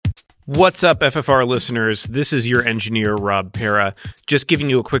What's up, FFR listeners? This is your engineer, Rob Pera. Just giving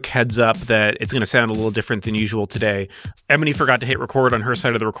you a quick heads up that it's going to sound a little different than usual today. Emily forgot to hit record on her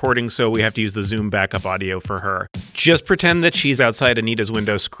side of the recording, so we have to use the Zoom backup audio for her. Just pretend that she's outside Anita's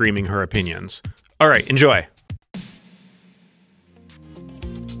window screaming her opinions. All right, enjoy.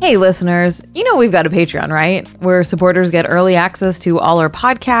 Hey listeners, you know we've got a Patreon, right? Where supporters get early access to all our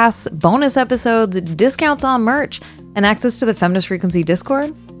podcasts, bonus episodes, discounts on merch, and access to the Feminist Frequency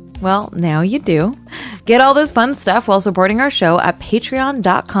Discord? Well, now you do. Get all this fun stuff while supporting our show at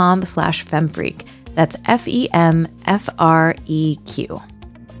patreon.com/femfreak. That's FEMFREQ.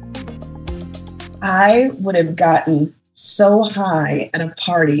 I would have gotten so high at a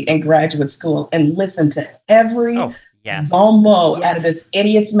party in graduate school and listened to every Momo out of this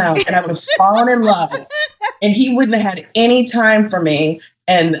idiot's mouth, and I would have fallen in love, and he wouldn't have had any time for me,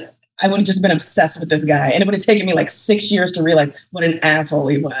 and I would have just been obsessed with this guy, and it would have taken me like 6 years to realize what an asshole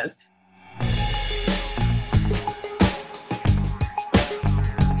he was.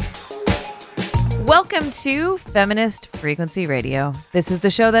 Welcome to Feminist Frequency Radio. This is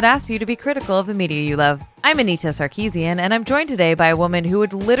the show that asks you to be critical of the media you love. I'm Anita Sarkeesian, and I'm joined today by a woman who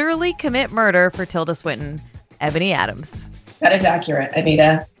would literally commit murder for Tilda Swinton, Ebony Adams. That is accurate,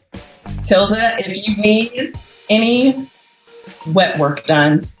 Anita. Tilda, if you need any wet work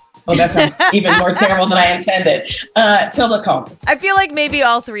done, oh, that sounds even more terrible than I intended. Tilda, call me. I feel like maybe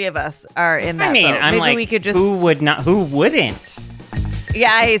all three of us are in that boat. I'm maybe like, we could just... who wouldn't?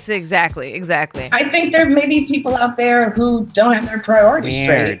 Yeah, it's exactly. I think there may be people out there who don't have their priorities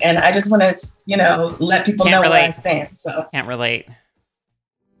straight, and I just want to, let people know where I stand. So can't relate.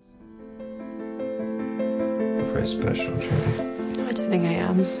 Very special, Julie. No, I don't think I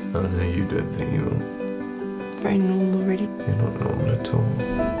am. Oh no, you don't think you will. Very normal, really. You're not normal at all.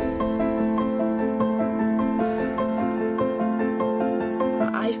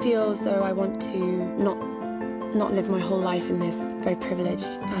 I feel as though I want to not live my whole life in this very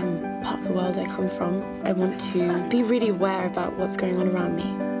privileged part of the world I come from. I want to be really aware about what's going on around me.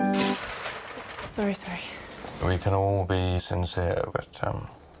 Sorry. We can all be sincere, but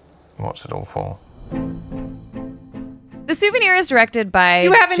what's it all for? The Souvenir is directed by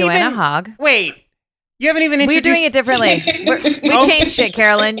Joanna Hogg. Wait. You haven't even introduced... We're doing it differently. We changed it,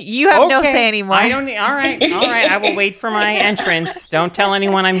 Carolyn. You have no say anymore. I don't... All right. I will wait for my entrance. Don't tell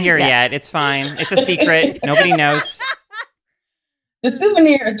anyone I'm here yet. It's fine. It's a secret. Nobody knows. The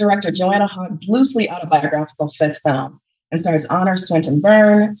Souvenir is director Joanna Hogg's loosely autobiographical fifth film and stars Honor Swinton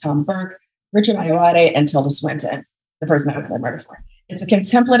Byrne, Tom Burke, Richard Ayoade, and Tilda Swinton, the person I would commit murder for. It's a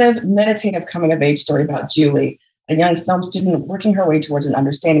contemplative, meditative coming-of-age story about Julie, a young film student working her way towards an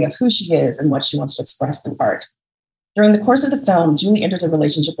understanding of who she is and what she wants to express through art. During the course of the film, Julie enters a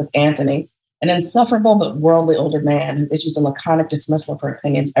relationship with Anthony, an insufferable but worldly older man who issues a laconic dismissal of her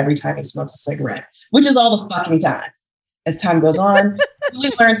opinions every time he smokes a cigarette, which is all the fucking time. As time goes on,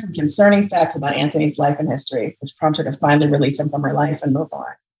 Julie learns some concerning facts about Anthony's life and history, which prompt her to finally release him from her life and move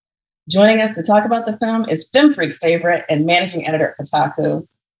on. Joining us to talk about the film is FemFreak favorite and managing editor at Kotaku,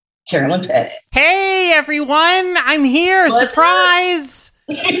 Carolyn Petit. Hey, everyone. I'm here. What's Surprise.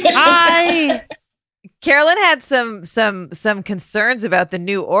 Hi. Carolyn had some concerns about the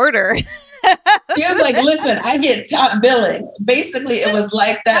new order. She was like, listen, I get top billing. Basically, it was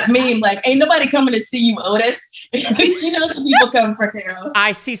like that meme, like, ain't nobody coming to see you, Otis. She knows the people come for Carol.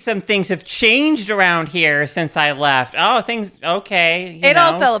 I see some things have changed around here since I left. Oh, things, okay. It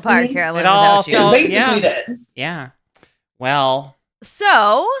all fell apart, Carolyn. It all fell Basically did. Yeah. Well.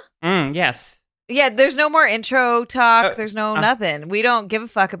 So. Yes. Yeah, there's no more intro talk. There's no nothing. We don't give a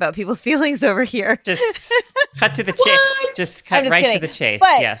fuck about people's feelings over here. Just cut to the chase. Just cut right kidding. to the chase.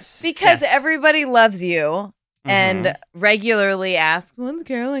 But yes. Because everybody loves you and regularly asks, when's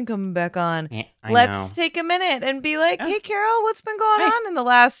Carolyn coming back on? Yeah, Let's take a minute and be like, hey, Carol, what's been going on in the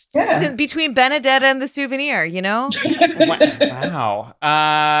last, between Benedetta and the Souvenir, Wow.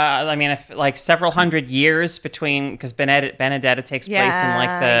 I mean, like several hundred years between, because Benedetta takes place in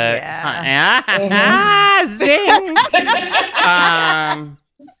like the... Zing!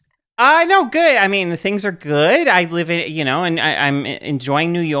 No, good. I mean, things are good. I live in, and I'm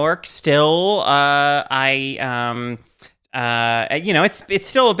enjoying New York still.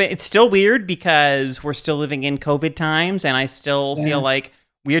 It's still weird because we're still living in COVID times, and I still feel like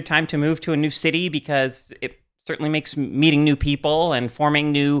weird time to move to a new city because it certainly makes meeting new people and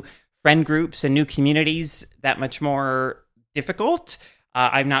forming new friend groups and new communities that much more difficult.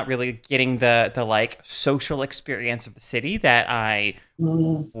 I'm not really getting the like social experience of the city that I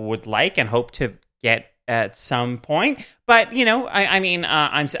would like and hope to get at some point. But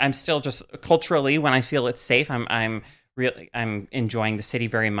I'm still just culturally, when I feel it's safe, I'm I'm enjoying the city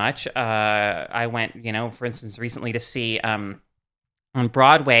very much. I went, for instance, recently to see on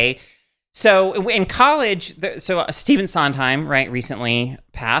Broadway. So in college, Stephen Sondheim, right, recently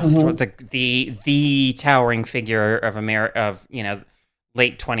passed, the towering figure of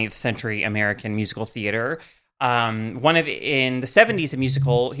late 20th century American musical theater. In the 70s, a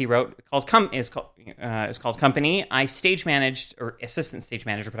musical he wrote is called Company. I stage managed or assistant stage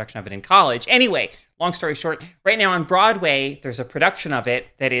managed a production of it in college. Anyway, long story short, right now on Broadway, there's a production of it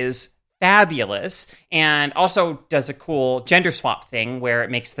that is fabulous and also does a cool gender swap thing where it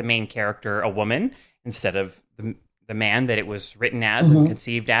makes the main character a woman instead of the man that it was written as and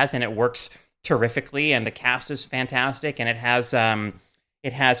conceived as, and it works terrifically, and the cast is fantastic, and it has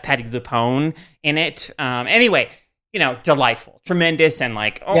Patti LuPone in it. Anyway, delightful, tremendous, and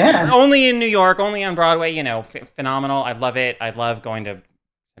only in New York, only on Broadway, phenomenal. I love it. I love going to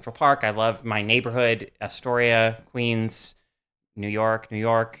Central Park. I love my neighborhood, Astoria, Queens, New York.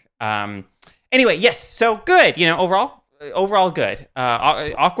 Anyway, yes, so good. Overall good.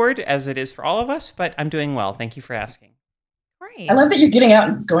 Awkward as it is for all of us, but I'm doing well. Thank you for asking. Great. I love that you're getting out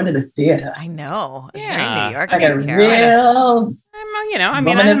and going to the theater. I know. It's Yeah. very New York. Like a real. I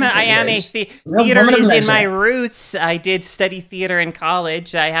am a theater is in my roots. I did study theater in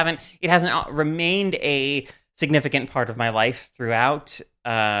college. It hasn't remained a significant part of my life throughout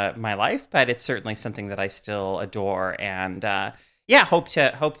my life, but it's certainly something that I still adore, and hope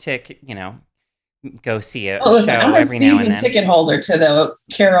to go see a show I'm a every now and season then. ticket holder to the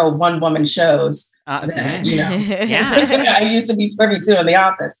Carol one-woman shows that, Yeah. I used to be privy to in the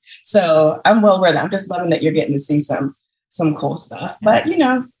office. So I'm well worth it. I'm just loving that you're getting to see some cool stuff. But,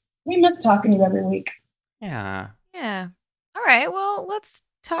 we miss talking to you every week. Yeah. Yeah. All right. Well, let's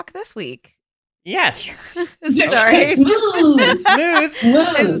talk this week. Yes. Sorry. Smooth. Smooth.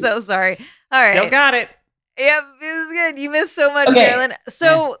 I'm so sorry. All right. Still got it. Yep, this is good. You missed so much, Okay. Carolyn.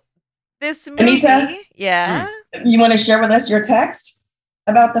 So this movie, Anita? yeah. You want to share with us your text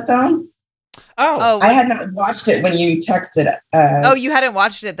about the film? Oh. I had not watched it when you texted Oh, you hadn't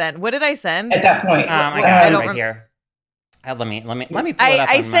watched it then. What did I send? at that point. I got I it don't right rem- here. Let me pull it up.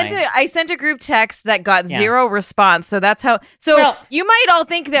 I sent a group text that got Yeah. zero response. So that's how. So Well- you might all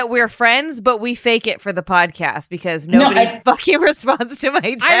think that we're friends, but we fake it for the podcast because nobody fucking responds to my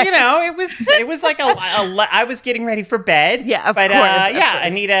text. it was like I was getting ready for bed. Yeah, of but, course.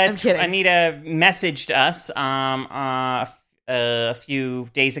 Anita I'm kidding. messaged us a few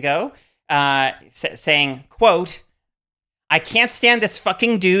days ago saying, quote, "I can't stand this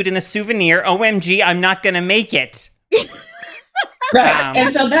fucking dude in the souvenir. OMG, I'm not gonna make it." Right.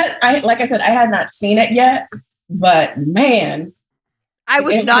 And so like I said, I had not seen it yet, but man. I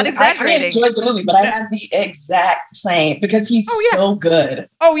was not I exaggerating. enjoyed the movie, but I had the exact same because he's so good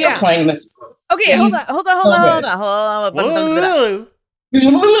Oh at yeah. playing this. Okay, He's hold on. Whoa.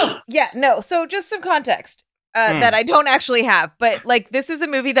 Yeah, no. So just some context that I don't actually have, but this is a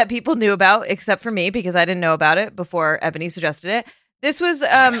movie that people knew about, except for me because I didn't know about it before Ebony suggested it. This was,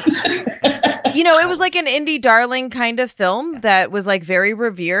 it was like an indie darling kind of film that was very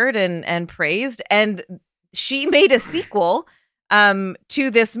revered and praised. And she made a sequel to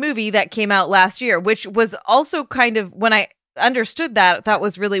this movie that came out last year, which was also kind of, when I understood that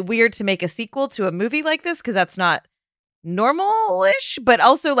was really weird to make a sequel to a movie like this because that's not normal-ish, but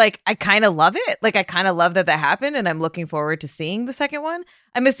also I kind of love it. I kind of love that happened, and I'm looking forward to seeing the second one.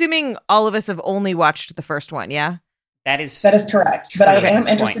 I'm assuming all of us have only watched the first one, yeah? That is correct. But I am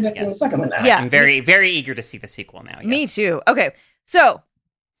interested in seeing the second one now. Yeah. I'm very, very eager to see the sequel now. Yes. Me too. Okay. So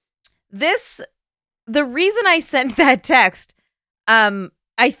the reason I sent that text,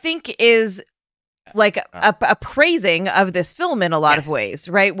 I think is a praising of this film in a lot of ways,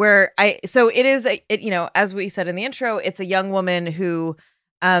 right? Where it is, as we said in the intro, it's a young woman who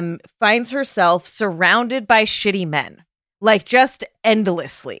finds herself surrounded by shitty men. Just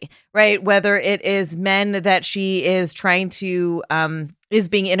endlessly, right? Whether it is men that she is trying to, is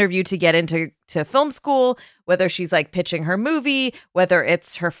being interviewed to get into film school, whether she's pitching her movie, whether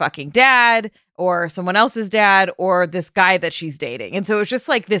it's her fucking dad or someone else's dad or this guy that she's dating. And so it's just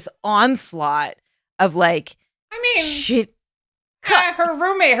this onslaught of shit. Her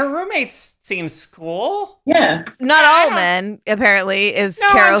roommate seems cool. Yeah. Not all men, apparently, is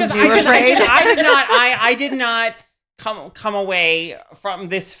Carol's new afraid. I did not come away from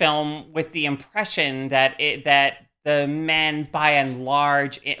this film with the impression that the men, by and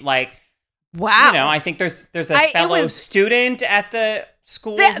large, wow. I think there's a fellow student at the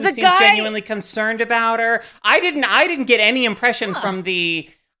school who seems genuinely concerned about her. I didn't get any impression from the.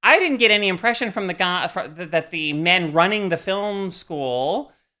 I didn't get any impression from the guy that the men running the film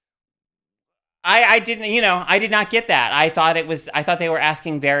school I didn't, I did not get that. I thought they were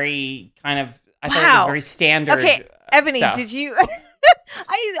asking very kind of, I thought it was very standard. Okay, Ebony, stuff. did you?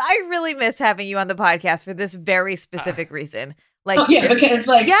 I really miss having you on the podcast for this very specific reason. Like, because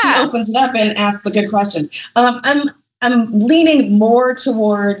she opens it up and asks the good questions. I'm leaning more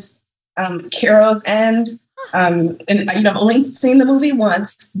towards Caro's end, and I've only seen the movie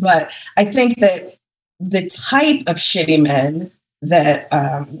once, but I think that the type of shitty men that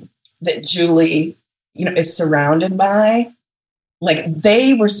that Julie, is surrounded by, like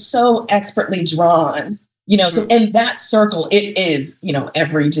they were so expertly drawn. So in that circle, it is,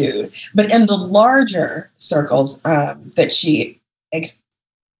 every dude. But in the larger circles that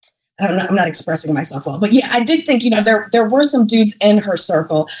I'm not expressing myself well, but yeah, I did think, there were some dudes in her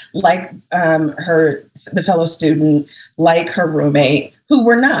circle, like the fellow student, like her roommate, who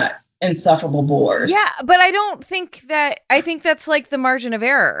were not insufferable bores. Yeah, but I think that's like the margin of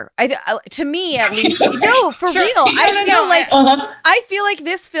error. To me, at least. No, for real. I feel like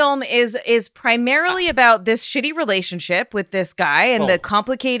this film is primarily about this shitty relationship with this guy and the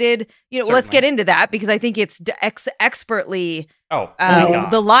complicated, let's get into that because I think it's expertly,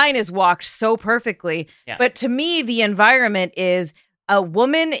 the line is walked so perfectly. Yeah. But to me, the environment is a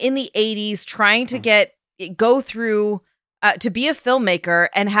woman in the 80s trying to go through to be a filmmaker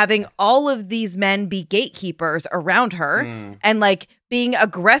and having all of these men be gatekeepers around her and like being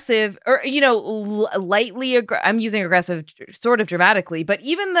aggressive or, lightly, I'm using aggressive sort of dramatically, but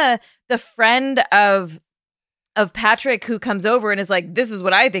even the friend of Patrick who comes over and is like, this is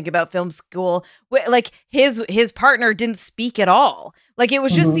what I think about film school. Like his partner didn't speak at all. Like it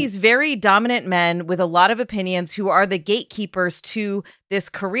was just these very dominant men with a lot of opinions who are the gatekeepers to this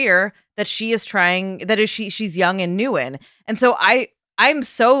career that she is trying, she's young and new in. And so I'm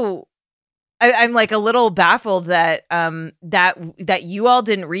like a little baffled that that you all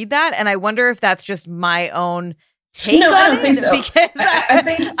didn't read that. And I wonder if that's just my own take on I don't think so. Because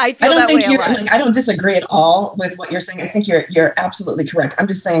I feel that way a lot. I don't disagree at all with what you're saying. I think you're absolutely correct. I'm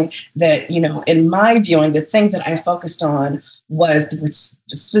just saying that, in my viewing, the thing that I focused on was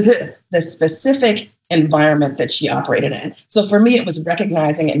the specific environment that she operated in. So for me, it was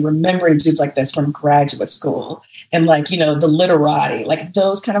recognizing and remembering dudes like this from graduate school and the literati, like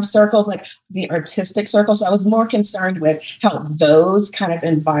those kind of circles, like the artistic circles. So I was more concerned with how those kind of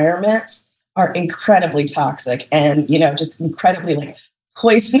environments are incredibly toxic and, just incredibly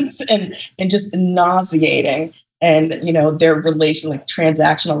poisonous and just nauseating and, their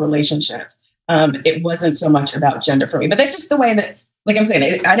transactional relationships. It wasn't so much about gender for me, but that's just the way that, like I'm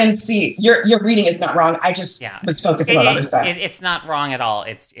saying, I didn't see your reading is not wrong. I just was focusing on other stuff. It's not wrong at all.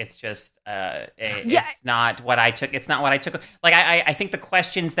 It's just it's not what I took. It's not what I took. Like I think the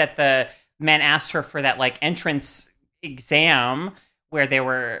questions that the men asked her for that entrance exam where they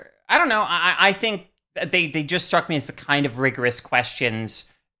were, I don't know. I think they just struck me as the kind of rigorous questions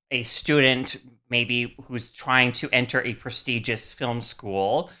a student maybe who's trying to enter a prestigious film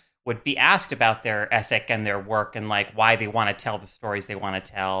school would be asked about their ethic and their work and why they want to tell the stories they want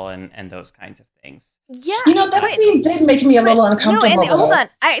to tell and those kinds of things. Yeah. That scene did make me a little uncomfortable. No, and hold on.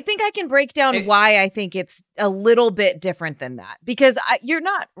 I think I can break down why I think it's a little bit different than that because you're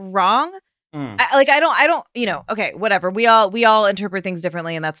not wrong. I don't, okay, whatever. We all interpret things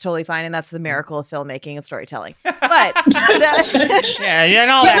differently and that's totally fine. And that's the miracle of filmmaking and storytelling. But and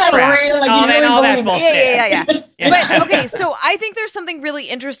all that crap. Yeah. But okay, so I think there's something really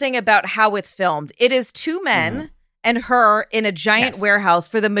interesting about how it's filmed. It is two men and her in a giant warehouse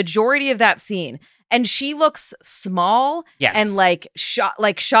for the majority of that scene. And she looks small and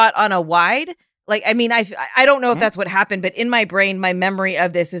shot on a wide. I don't know if that's what happened, but in my brain, my memory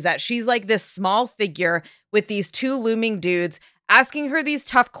of this is that she's like this small figure with these two looming dudes asking her these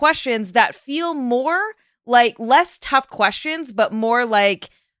tough questions that feel more like less tough questions, but more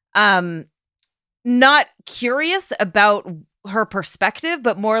like not curious about her perspective,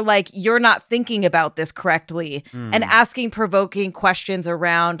 but more like you're not thinking about this correctly and asking provoking questions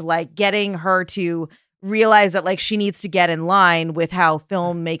around getting her to realize that she needs to get in line with how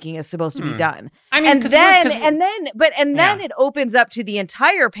filmmaking is supposed to be done. I mean, then it opens up to the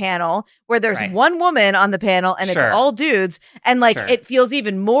entire panel where there's one woman on the panel and it's all dudes. And it feels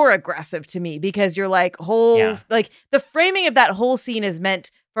even more aggressive to me because you're the framing of that whole scene is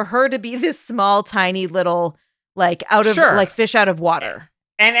meant for her to be this small, tiny little, out of fish out of water.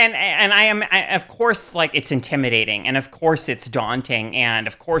 And of course, it's intimidating, and of course it's daunting, and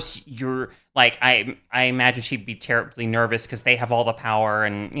of course you're I imagine she'd be terribly nervous because they have all the power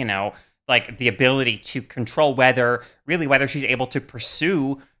and the ability to control whether she's able to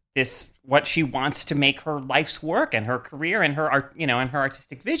pursue this what she wants to make her life's work and her career and her art and her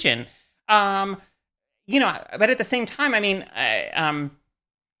artistic vision. But at the same time,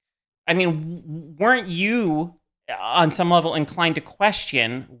 weren't you on some level inclined to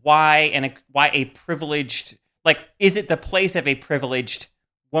question why a privileged, like, is it the place of a privileged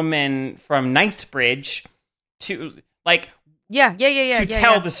woman from Knightsbridge to, like,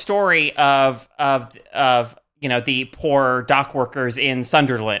 tell the story of the poor dock workers in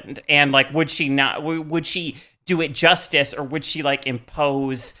Sunderland, and like, would she do it justice, or would she like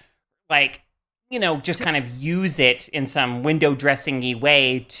impose, like, just kind of use it in some window dressing-y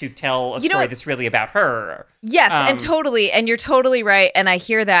way to tell a story that's really about her? Yes, and totally, and you're totally right, and I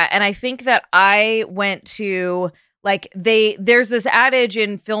hear that, and I think that I went to, like, there's this adage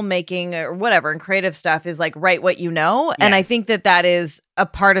in filmmaking or whatever, and creative stuff is like, write what you know, and I think that is a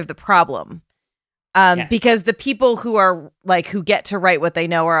part of the problem. Because the people who are like, who get to write what they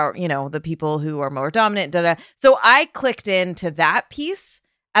know are, the people who are more dominant, So I clicked into that piece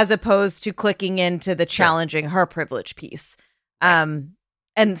as opposed to clicking into the challenging her privilege piece. And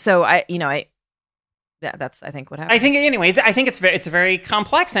so that's, I think, what happened. I think, anyways, it's very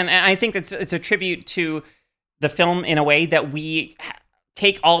complex, and I think it's a tribute to the film in a way that we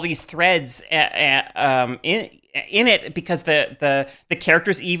take all these threads in it, because the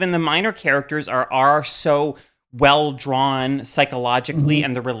characters, even the minor characters, are so well drawn psychologically,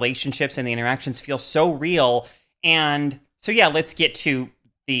 and the relationships and the interactions feel so real. And so, let's get to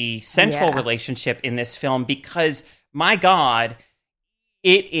the central relationship in this film, because my God,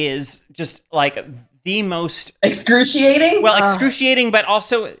 it is just like the most excruciating. Excruciating, but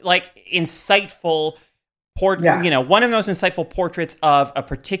also like insightful portrait. One of the most insightful portraits of a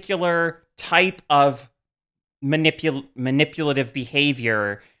particular type of manipulative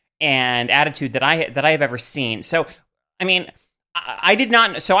behavior and attitude that I have ever seen. So, I did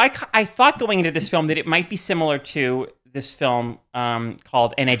not. So I thought going into this film that it might be similar to this film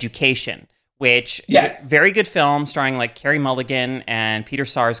called An Education, which is a very good film starring like Carey Mulligan and Peter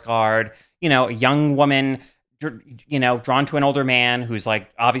Sarsgaard. A young woman, drawn to an older man who's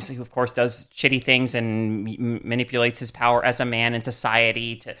like, obviously, who of course does shitty things and manipulates his power as a man in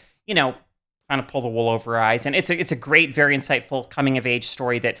society to, kind of pull the wool over her eyes. And it's a great, very insightful coming of age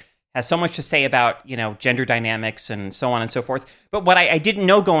story that has so much to say about, gender dynamics and so on and so forth. But what I didn't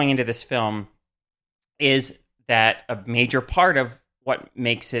know going into this film is that a major part of what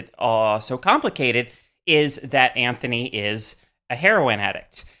makes it so complicated is that Anthony is a heroin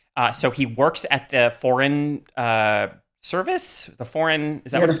addict. So he works at the foreign service, the foreign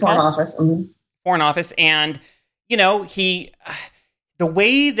office. Mm-hmm. Foreign office. And, the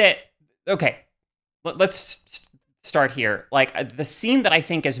way that, let's start here. Like, the scene that I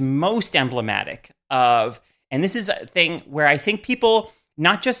think is most emblematic of, and this is a thing where I think people,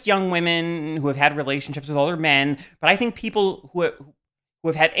 not just young women who have had relationships with older men, but I think people who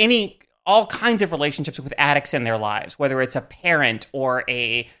have had all kinds of relationships with addicts in their lives, whether it's a parent or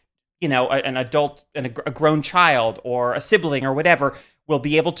an adult and a grown child or a sibling or whatever, will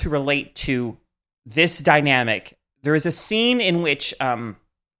be able to relate to this dynamic. There is a scene in which, Anthony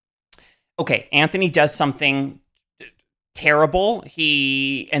does something terrible.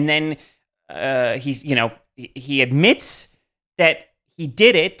 He admits that he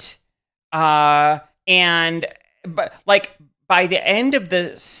did it, but like by the end of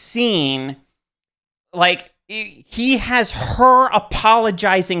the scene, like, he has her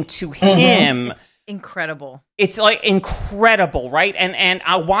apologizing to him. It's incredible. It's like incredible, right? And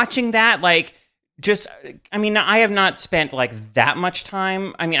watching that, like, just, I have not spent like that much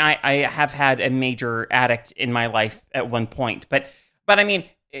time. I have had a major addict in my life at one point, but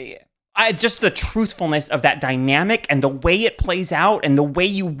just the truthfulness of that dynamic and the way it plays out and the way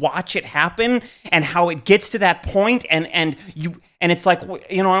you watch it happen and how it gets to that point, and it's like, on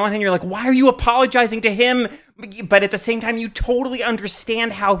one hand you're like, why are you apologizing to him? But at the same time, you totally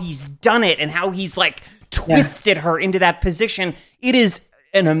understand how he's done it and how he's like twisted her into that position. It is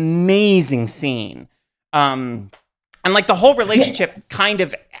an amazing scene. And like the whole relationship kind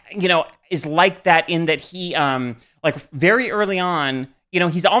of, is like that, in that he, like very early on,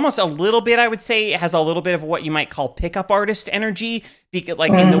 he's almost a little bit, I would say, has a little bit of what you might call pickup artist energy, because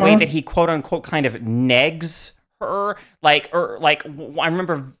like in the way that he quote unquote kind of negs her, I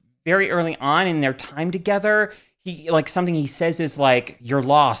remember very early on in their time together, something he says is like, "You're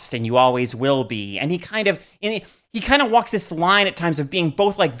lost and you always will be," and he kind of walks this line at times of being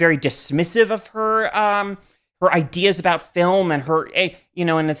both like very dismissive of her her ideas about film and her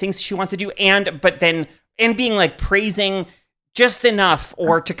and the things she wants to do, and being like praising just enough,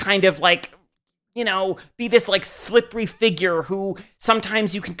 or to kind of like, be this like slippery figure who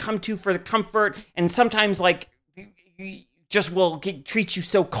sometimes you can come to for the comfort, and sometimes like just will treat you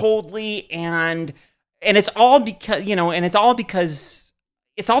so coldly, and it's all because, you know, and it's all because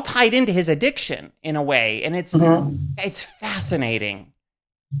it's all tied into his addiction in a way, and it's fascinating.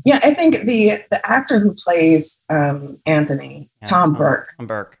 Yeah, I think the actor who plays Anthony, Tom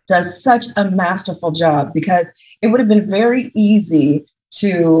Burke, does such a masterful job, because it would have been very easy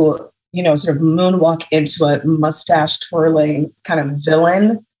to, you know, sort of moonwalk into a mustache twirling kind of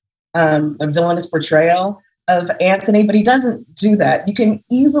villain, a villainous portrayal of Anthony, but he doesn't do that. You can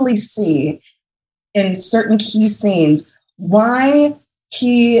easily see in certain key scenes why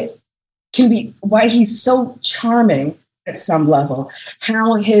he's so charming at some level,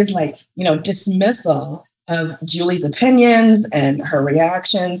 how his, like, you know, dismissal of Julie's opinions and her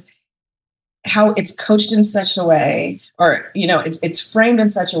reactions, how it's coached in such a way, or, you know, it's framed in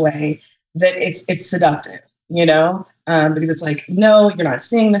such a way that it's seductive, you know, because it's like, no, you're not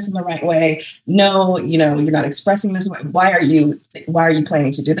seeing this in the right way. No, you know, you're not expressing this way. Why are you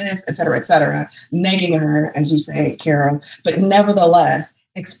planning to do this, et cetera, negging her, as you say, Carol, but nevertheless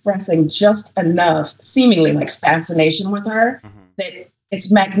expressing just enough seemingly like fascination with her that it's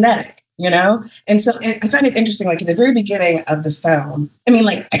magnetic, you know? And so I find it interesting, like, in the very beginning of the film, I mean,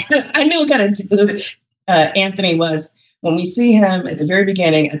 like, I knew what kind of dude Anthony was when we see him at the very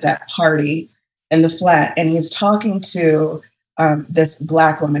beginning at that party in the flat, and he's talking to this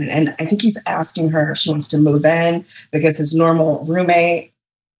Black woman, and I think he's asking her if she wants to move in because his usual roommate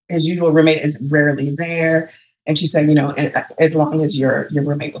is rarely there. And she said, you know, as long as your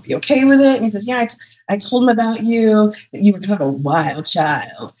roommate will be okay with it. And he says, yeah, I told him about you, that you were kind of a wild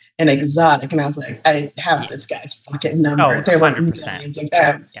child and exotic. And I was like, I have this guy's fucking number. Oh, there were 100%. millions of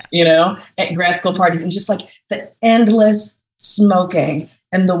them, you know, at grad school parties, and just like the endless smoking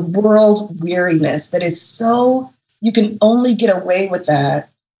and the world weariness that is so, you can only get away with that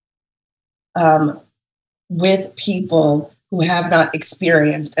with people who have not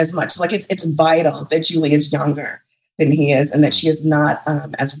experienced as much. Like, it's vital that Julie is younger than he is, and that she is not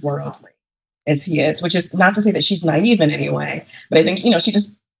as worldly as he is, which is not to say that she's naive in any way, but I think, you know, she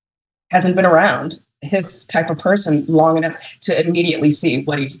just hasn't been around his type of person long enough to immediately see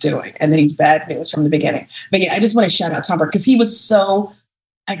what he's doing, and that he's bad news from the beginning. But yeah, I just want to shout out Tom Burke, because he was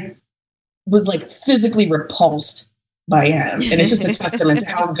I was like physically repulsed by him, and it's just a testament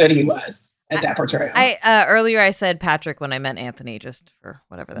to how good he was at that portrayal. Earlier I said Patrick when I meant Anthony, just for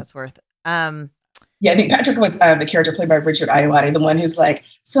whatever that's worth. Yeah, I think Patrick was the character played by Richard Ayoade, the one who's like,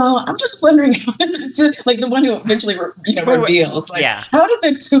 so I'm just wondering, like the one who eventually reveals, like, how did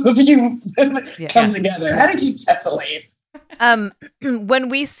the two of you come together? How did you tessellate? When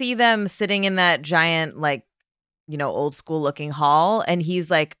we see them sitting in that giant, like, you know, old school looking hall, and he's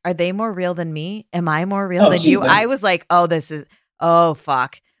like, are they more real than me? Am I more real than you? I was like, oh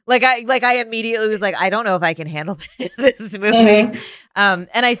fuck. Like I immediately was like, I don't know if I can handle this movie. And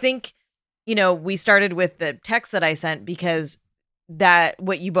I think, you know, we started with the text that I sent, because that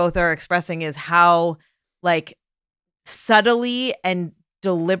what you both are expressing is how, like, subtly and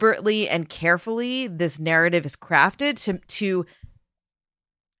deliberately and carefully this narrative is crafted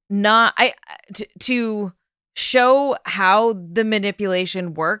to show how the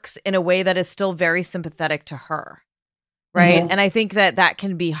manipulation works in a way that is still very sympathetic to her. Right. And I think that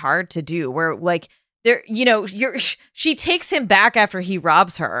can be hard to do, where, like, there, you know, she takes him back after he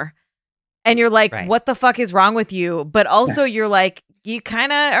robs her, and you're like, what the fuck is wrong with you? But also you're like, you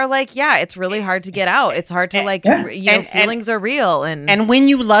kind of are like, yeah, it's really hard to get out. It's hard to, like, you know, feelings are real. And when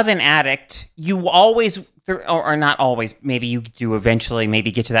you love an addict, you always, or not always, maybe you do eventually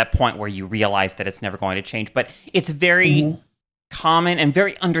maybe get to that point where you realize that it's never going to change. But it's very common and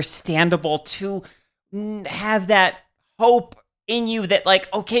very understandable to have that hope in you that,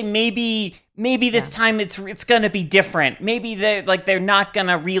 like, okay, maybe this time it's going to be different. Maybe they're not going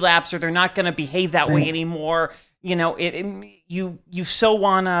to relapse, or they're not going to behave that way anymore. You know, you so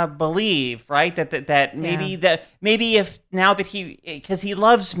want to believe, right? That maybe if now that because he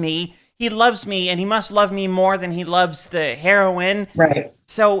loves me, and he must love me more than he loves the heroin. Right.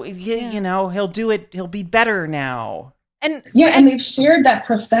 So, you know, he'll do it. He'll be better now. And they've shared that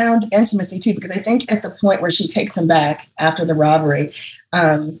profound intimacy too, because I think at the point where she takes him back after the robbery,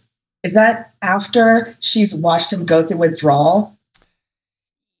 is that after she's watched him go through withdrawal?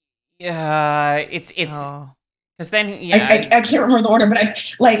 Yeah, it's because then I can't remember the order,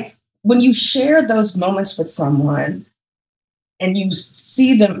 but like when you share those moments with someone and you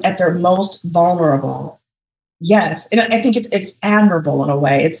see them at their most vulnerable, yes, and I think it's admirable in a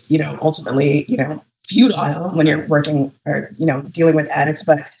way. It's, you know, ultimately, you know, futile when you're working or, you know, dealing with addicts,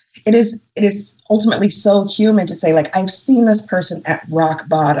 but it is ultimately so human to say, like, I've seen this person at rock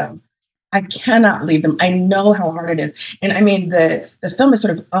bottom, I cannot leave them. I know how hard it is. And I mean, the film is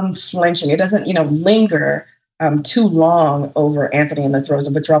sort of unflinching. It doesn't, linger too long over Anthony in the throes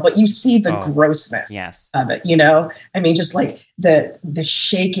of withdrawal, but you see the grossness of it, I mean, just like the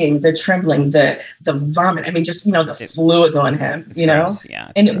shaking, the trembling, the vomit. I mean, just, the fluids on him, gross.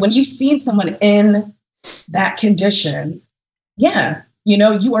 Yeah, and when you've seen someone in that condition,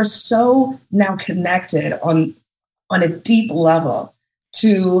 you are so now connected on a deep level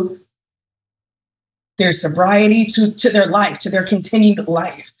to their sobriety, to their life, to their continued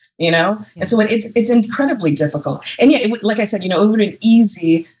life, And so it's incredibly difficult. And like I said, it would have been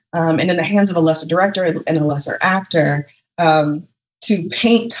easy and in the hands of a lesser director and a lesser actor to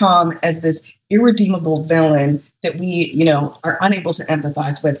paint Tom as this irredeemable villain that we, are unable to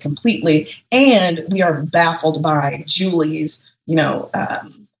empathize with completely. And we are baffled by Julie's,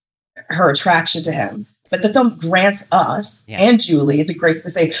 her attraction to him. But the film grants us and Julie the grace to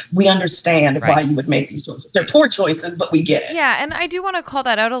say, we understand why you would make these choices. They're poor choices, but we get it. Yeah, and I do want to call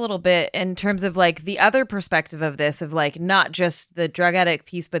that out a little bit in terms of like the other perspective of this, of like not just the drug addict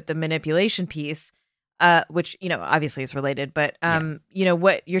piece, but the manipulation piece, which, obviously is related. But,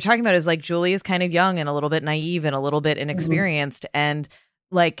 what you're talking about is like Julie is kind of young and a little bit naive and a little bit inexperienced. And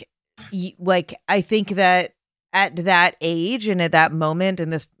like I think that at that age and at that moment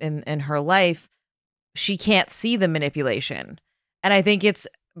in her life, she can't see the manipulation. And I think it's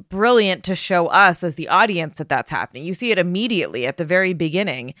brilliant to show us as the audience that that's happening. You see it immediately at the very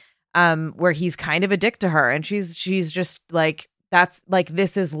beginning, where he's kind of a dick to her. And she's just like, that's like,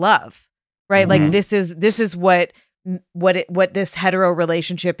 this is love, right? Mm-hmm. Like this is what this hetero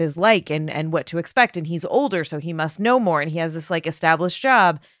relationship is like and what to expect. And he's older, so he must know more. And he has this like established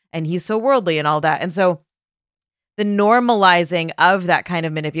job and he's so worldly and all that. And so the normalizing of that kind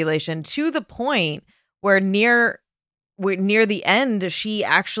of manipulation to the point where near the end, she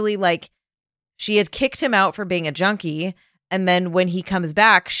actually she had kicked him out for being a junkie. And then when he comes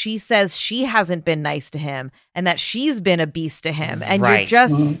back, she says she hasn't been nice to him and that she's been a beast to him. And you're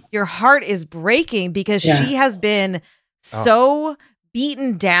just, your heart is breaking because she has been so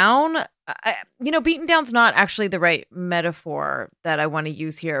beaten down. Beaten down's not actually the right metaphor that I want to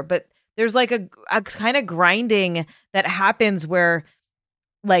use here, but there's like a kind of grinding that happens where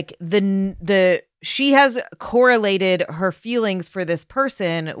like she has correlated her feelings for this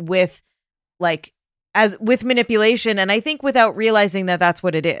person with manipulation. And I think without realizing that that's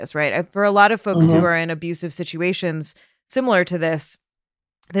what it is, right? For a lot of folks who are in abusive situations similar to this,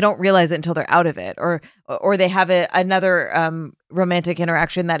 they don't realize it until they're out of it, or they have another romantic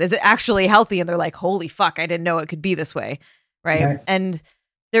interaction that is actually healthy. And they're like, holy fuck, I didn't know it could be this way. Right. And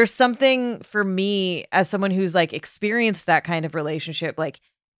there's something for me as someone who's like experienced that kind of relationship, like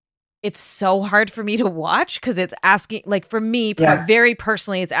it's so hard for me to watch because it's asking, like for me, very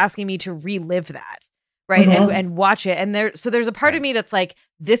personally, it's asking me to relive that, right? And watch it. And there's a part of me that's like,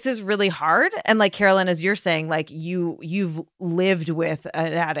 this is really hard. And like Carolyn, as you're saying, like you've lived with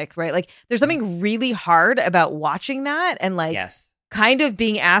an addict, right? Like there's something really hard about watching that and like kind of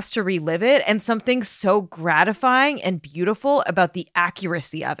being asked to relive it, and something so gratifying and beautiful about the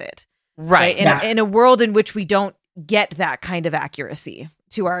accuracy of it. Right. In a world in which we don't get that kind of accuracy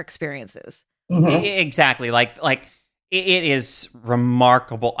to our experiences. Exactly. Like it is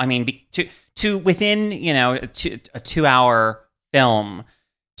remarkable. I mean, to within, a 2-hour film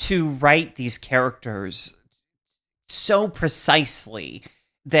to write these characters so precisely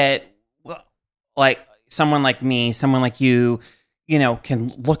that like someone like me, someone like you,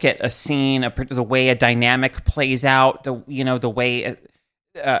 can look at a scene, the way a dynamic plays out, the way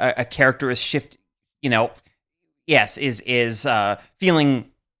a character is shifted, is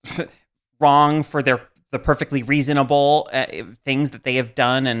feeling wrong for the perfectly reasonable things that they have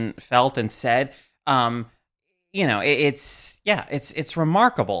done and felt and said. It's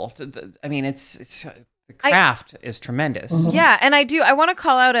remarkable. I mean, it's the craft is tremendous. Yeah, and I want to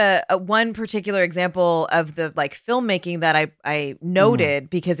call out a one particular example of the like filmmaking that I noted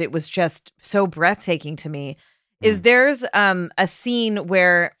because it was just so breathtaking to me. Is there's a scene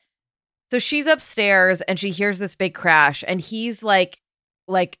where so she's upstairs and she hears this big crash and he's you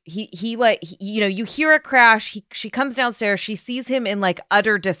hear a crash. She comes downstairs. She sees him in like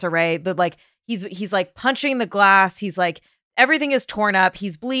utter disarray. But like he's like punching the glass. He's like everything is torn up.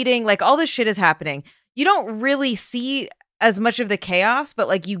 He's bleeding. Like all this shit is happening. You don't really see as much of the chaos, but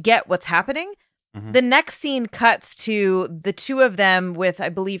like you get what's happening. The next scene cuts to the two of them with, I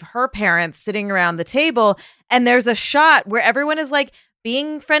believe, her parents sitting around the table. And there's a shot where everyone is like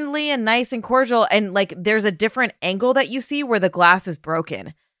being friendly and nice and cordial. And like there's a different angle that you see where the glass is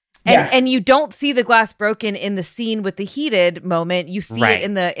broken. And you don't see the glass broken in the scene with the heated moment. You see it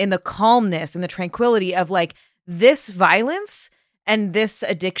in the calmness and the tranquility of like, this violence and this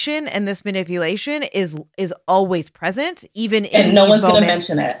addiction and this manipulation is always present, even in and no one's going to moments.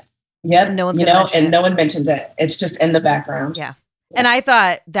 mention it. Yep. And no one's no one mentions it. It's just in the background. Yeah. And I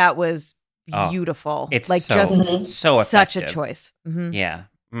thought that was beautiful. It's like so, just so such a effective. choice. Mm-hmm. Yeah.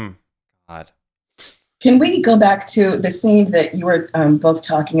 God. Can we go back to the scene that you were both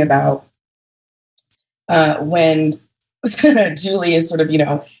talking about when Julie is sort of,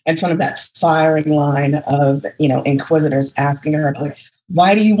 in front of that firing line of, inquisitors asking her, like,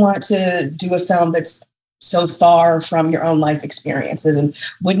 why do you want to do a film that's so far from your own life experiences? And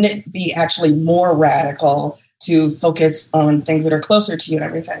wouldn't it be actually more radical to focus on things that are closer to you and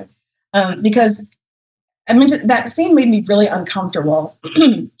everything? Because, that scene made me really uncomfortable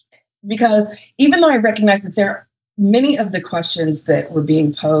because even though I recognize that many of the questions that were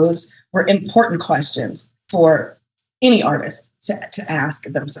being posed were important questions for any artist to ask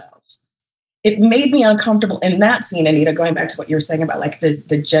themselves, it made me uncomfortable in that scene, Anita, going back to what you were saying about like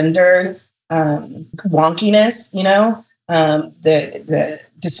the gender wonkiness, the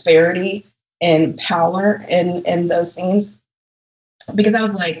disparity in power in those scenes. Because I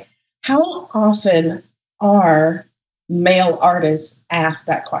was like, how often are male artists asked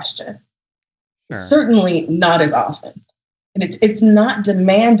that question? Sure. Certainly not as often. And it's not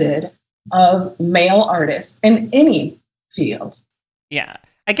demanded of male artists in any field. Yeah.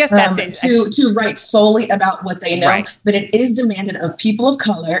 I guess that's it. To write solely about what they know, right. But it is demanded of people of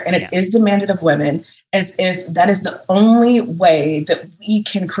color and it is demanded of women, as if that is the only way that we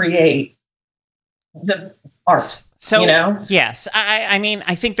can create the art. So, yes,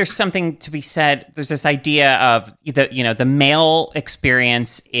 I think there's something to be said. There's this idea of the male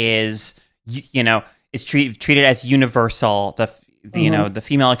experience is treated as universal. The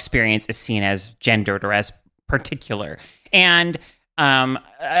female experience is seen as gendered or as particular. And I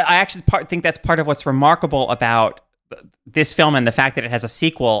actually think that's part of what's remarkable about this film and the fact that it has a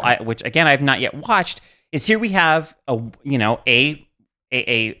sequel, which again I have not yet watched. Is here we have a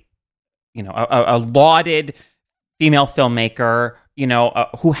lauded female filmmaker,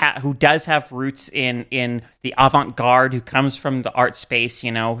 who does have roots in the avant-garde, who comes from the art space.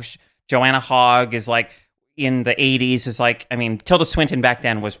 Joanna Hogg is like in the 80s is like, Tilda Swinton back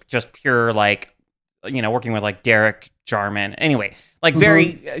then was just pure like, working with like Derek Jarman. Anyway, like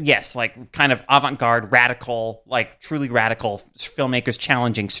very, like kind of avant-garde, radical, like truly radical filmmakers,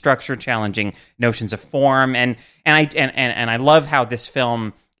 challenging structure, challenging notions of form. And I love how this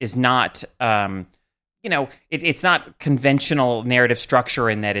film is not, it's not conventional narrative structure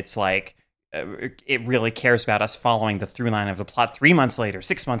in that it's like, it really cares about us following the through line of the plot 3 months later,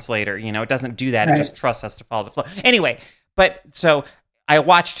 6 months later. It doesn't do that. Right. It just trusts us to follow the flow. Anyway, but so I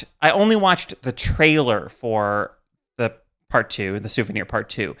only watched the trailer for the part 2, the Souvenir part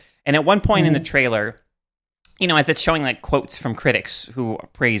 2. And at one point in the trailer, as it's showing like quotes from critics who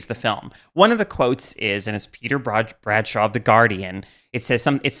praise the film, one of the quotes is, and it's Peter Bradshaw of The Guardian. It says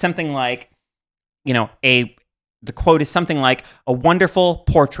it's something like, the quote is something like, a wonderful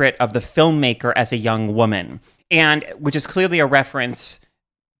portrait of the filmmaker as a young woman. And which is clearly a reference,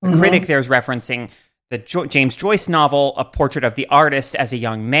 the critic there is referencing the James Joyce novel, A Portrait of the Artist as a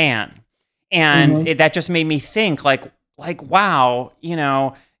Young Man. And that just made me think like, wow,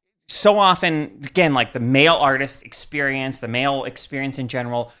 so often, again, like the male artist experience, the male experience in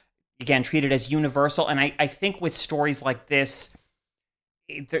general, again, treated as universal. And I think with stories like this,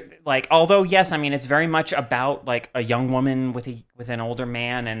 like, although yes, it's very much about like a young woman with an older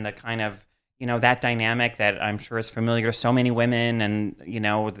man and the kind of that dynamic that I'm sure is familiar to so many women, and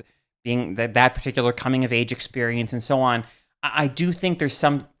being that particular coming of age experience and so on. I do think there's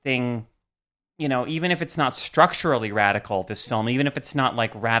something, even if it's not structurally radical, this film, even if it's not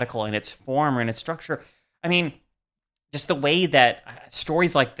like radical in its form or in its structure, just the way that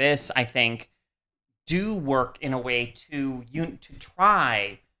stories like this, I think, do work in a way to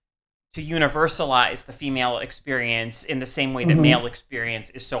try to universalize the female experience in the same way that male experience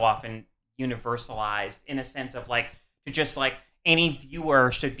is so often universalized, in a sense of like, to just like any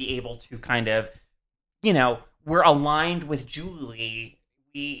viewer should be able to kind of, we're aligned with Julie.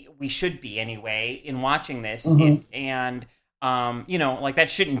 We should be anyway in watching this. And like that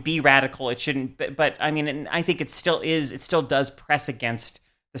shouldn't be radical. It shouldn't, but and I think it still is. It still does press against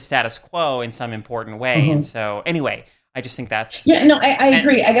the status quo in some important way. And so anyway, I just think that's... Yeah, no, I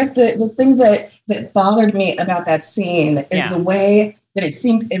agree. I guess the thing that bothered me about that scene is the way that it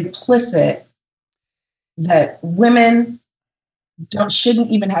seemed implicit that women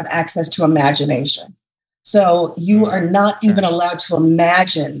shouldn't even have access to imagination. So you are not even allowed to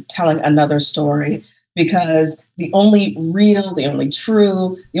imagine telling another story, because the only real, the only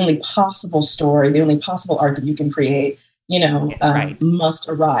true, the only possible story, the only possible art that you can create, must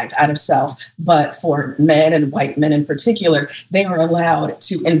arrive out of self. But for men, and white men in particular, they are allowed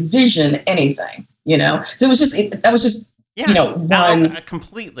to envision anything, So it was just, that was just, one.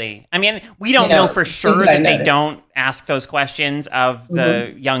 Completely. I mean, we don't know for sure that they don't ask those questions of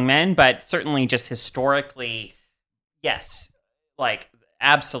the young men, but certainly just historically, yes, like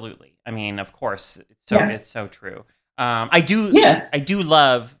absolutely. I mean, of course, it's so true. I do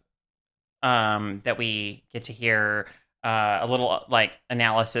love that we get to hear a little like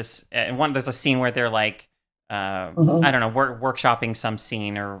analysis. And there's a scene where they're like, I don't know, workshopping some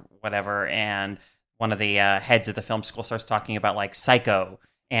scene or whatever, and one of the heads of the film school starts talking about like Psycho,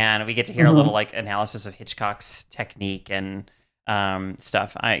 and we get to hear a little like analysis of Hitchcock's technique and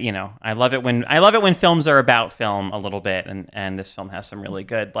stuff. I love it when films are about film a little bit, and this film has some really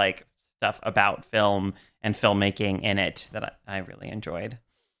good like stuff about film and filmmaking in it that I really enjoyed.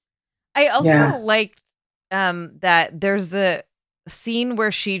 I also liked that there's the scene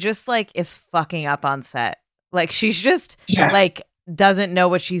where she just like is fucking up on set. Like she's just like doesn't know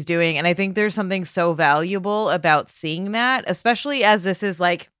what she's doing. And I think there's something so valuable about seeing that, especially as this is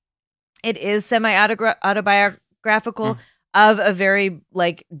like, it is semi-autobiographical of a very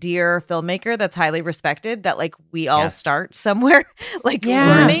like dear filmmaker that's highly respected, that like we all start somewhere like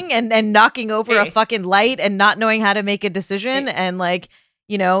learning and knocking over a fucking light and not knowing how to make a decision. And like,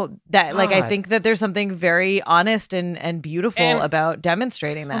 that like, I think that there's something very honest and beautiful about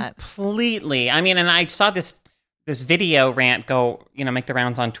demonstrating that. Completely. I mean, and I saw this video rant go, make the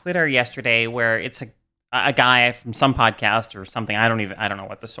rounds on Twitter yesterday, where it's a guy from some podcast or something. I don't know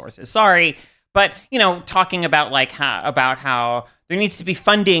what the source is. Sorry. But, talking about like how there needs to be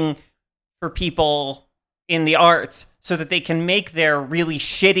funding for people in the arts so that they can make their really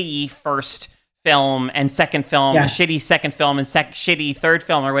shitty first film and second film, shitty second film and shitty third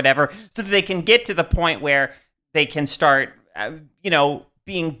film or whatever, so that they can get to the point where they can start,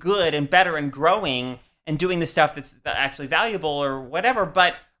 being good and better and growing and doing the stuff that's actually valuable or whatever.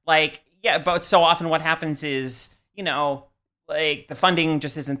 But like, but so often what happens is, like the funding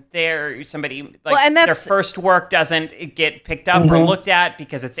just isn't there. Somebody like their first work doesn't get picked up or looked at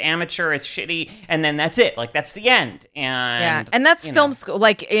because it's amateur, it's shitty, and then that's it. Like that's the end. And that's film school.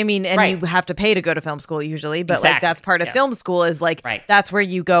 Like I mean, and you have to pay to go to film school usually, but like that's part of film school is like that's where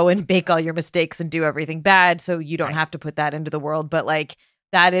you go and make all your mistakes and do everything bad, so you don't have to put that into the world. But like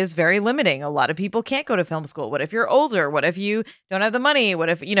that is very limiting. A lot of people can't go to film school. What if you're older? What if you don't have the money? What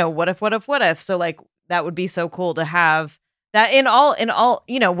if what if? So like that would be so cool to have that in all,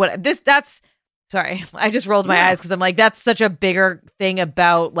 sorry, I just rolled my eyes because I'm like, that's such a bigger thing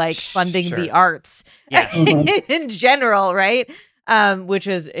about like funding the arts in general, right? Which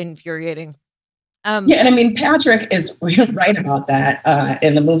is infuriating. And I mean, Patrick is right about that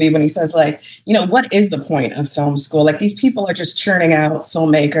in the movie when he says like, what is the point of film school? Like these people are just churning out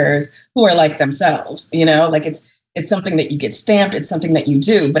filmmakers who are like themselves, like it's something that you get stamped. It's something that you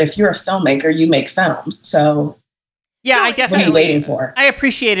do. But if you're a filmmaker, you make films. So I definitely. What are you waiting for? I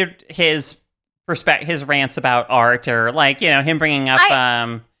appreciated his rants about art, or like him bringing up.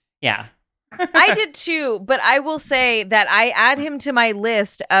 I did too, but I will say that I add him to my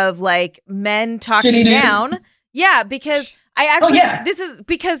list of like men talking down. Yeah, because I actually this is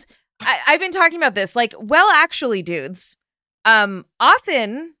because I've been talking about this. Like, well, actually, dudes,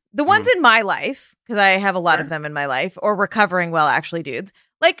 often the ones in my life, because I have a lot of them in my life, or recovering well, actually, dudes.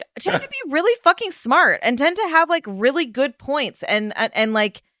 Like tend to be really fucking smart and tend to have like really good points and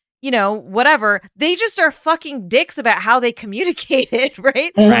like, whatever. They just are fucking dicks about how they communicate it,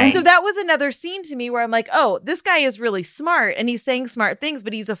 right? So that was another scene to me where I'm like, oh, this guy is really smart and he's saying smart things,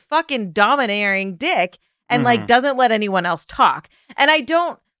 but he's a fucking domineering dick and like doesn't let anyone else talk. And I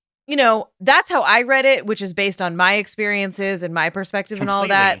don't, that's how I read it, which is based on my experiences and my perspective and all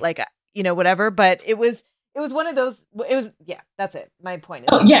that, like, whatever. But it was one of those, that's it. My point is.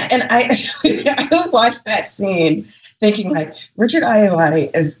 Oh, yeah. And I watched that scene thinking like, Richard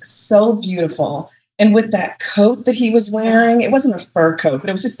Ayoade is so beautiful. And with that coat that he was wearing, it wasn't a fur coat, but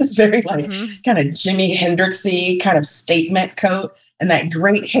it was just this very like kind of Jimi Hendrix-y kind of statement coat and that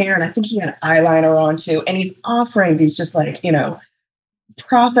great hair. And I think he had eyeliner on too. And he's offering these just like,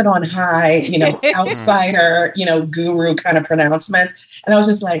 prophet on high, outsider, guru kind of pronouncements. And I was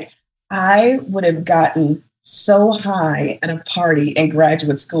just like, I would have gotten so high at a party in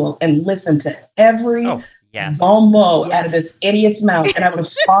graduate school and listened to every bon mot out of this idiot's mouth, and I would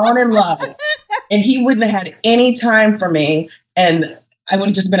have fallen in love. And he wouldn't have had any time for me. And I would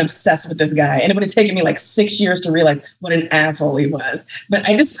have just been obsessed with this guy. And it would have taken me like 6 years to realize what an asshole he was. But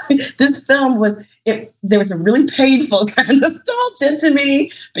this film was, there was a really painful kind of nostalgia to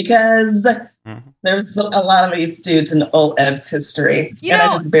me because there's a lot of these dudes in old Ev's history. I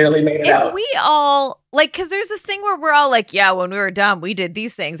just barely made it out. If we all, like, because there's this thing where we're all like, yeah, when we were dumb, we did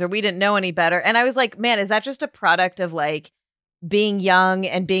these things or we didn't know any better. And I was like, man, is that just a product of like being young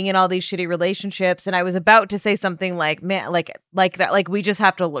and being in all these shitty relationships? And I was about to say something like, man, like that, like we just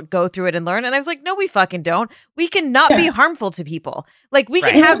have to go through it and learn. And I was like, no, we fucking don't. We can not be harmful to people. Like we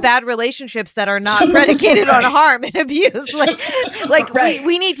can have bad relationships that are not predicated on harm and abuse. Like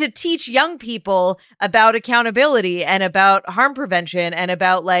we need to teach young people about accountability and about harm prevention and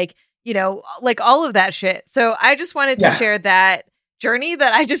about like, you know, like all of that shit. So I just wanted to share that journey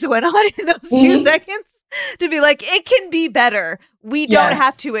that I just went on in those 2 seconds. To be like, it can be better. We don't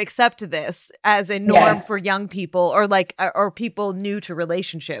have to accept this as a norm for young people or like, or people new to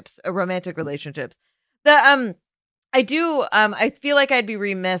relationships, romantic relationships. I feel like I'd be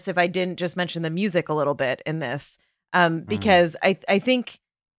remiss if I didn't just mention the music a little bit in this, because I think,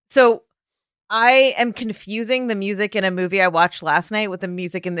 so I am confusing the music in a movie I watched last night with the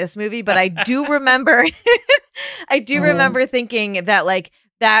music in this movie, but I do remember, remember thinking that like,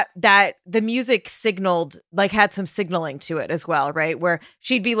 that the music signaled, like had some signaling to it as well, right? Where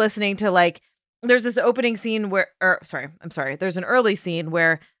she'd be listening to like, there's this opening scene there's an early scene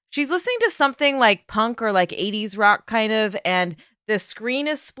where she's listening to something like punk or like 80s rock kind of, and the screen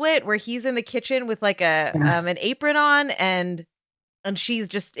is split where he's in the kitchen with like an apron on and she's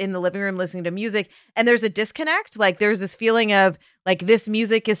just in the living room listening to music, and there's a disconnect. Like there's this feeling of like this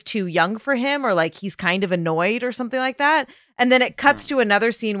music is too young for him, or like he's kind of annoyed or something like that. And then it cuts to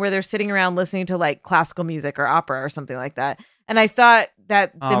another scene where they're sitting around listening to like classical music or opera or something like that. And I thought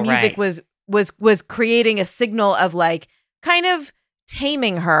that the music was creating a signal of like kind of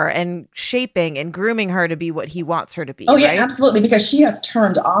taming her and shaping and grooming her to be what he wants her to be. Oh yeah, absolutely. Because she has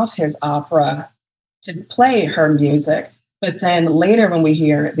turned off his opera to play her music. But then later when we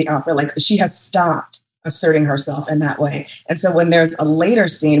hear the opera, like she has stopped asserting herself in that way. And so when there's a later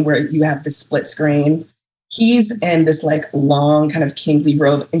scene where you have the split screen, he's in this like long kind of kingly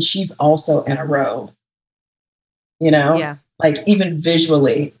robe and she's also in a robe, you know? Yeah. Like even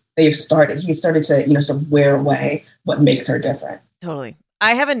visually, he started to, sort of wear away what makes her different. Totally.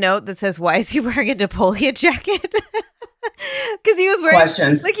 I have a note that says, why is he wearing a Napoleon jacket? Because he was wearing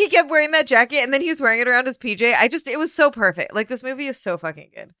questions. Like he kept wearing that jacket and then he was wearing it around his PJ. It was so perfect. Like this movie is so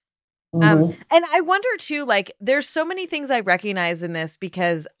fucking good. And I wonder too, like there's so many things I recognize in this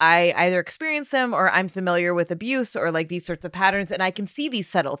because I either experience them or I'm familiar with abuse or like these sorts of patterns, and I can see these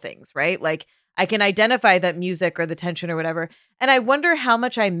subtle things, right? Like I can identify that music or the tension or whatever. And I wonder how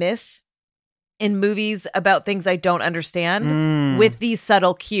much I miss in movies about things I don't understand with these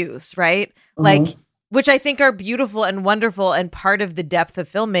subtle cues, right? Like, which I think are beautiful and wonderful and part of the depth of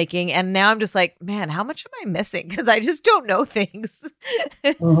filmmaking. And now I'm just like, man, how much am I missing? Because I just don't know things.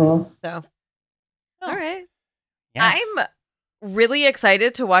 So, all right. Yeah. I'm really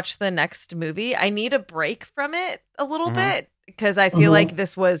excited to watch the next movie. I need a break from it a little bit because I feel like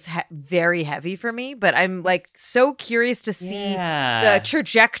this was very heavy for me. But I'm like so curious to see the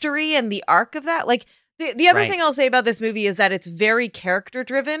trajectory and the arc of that. Like the other thing I'll say about this movie is that it's very character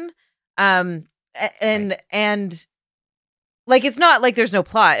driven. And like it's not like there's no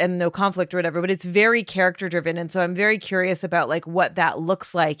plot and no conflict or whatever, but it's very character driven, and so I'm very curious about like what that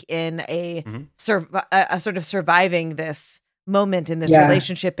looks like in a sort of surviving this moment in this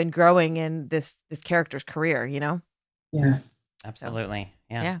relationship and growing in this character's career, you know? Yeah, absolutely.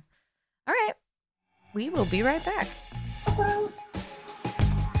 So, yeah. All right, we will be right back. Awesome.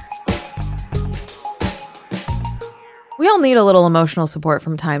 We all need a little emotional support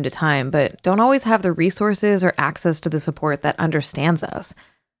from time to time, but don't always have the resources or access to the support that understands us.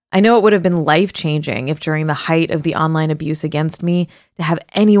 I know it would have been life-changing if during the height of the online abuse against me, to have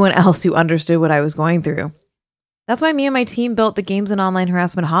anyone else who understood what I was going through. That's why me and my team built the Games and Online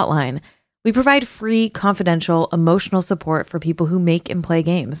Harassment Hotline. We provide free, confidential, emotional support for people who make and play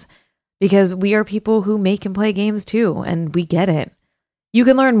games. Because we are people who make and play games too, and we get it. You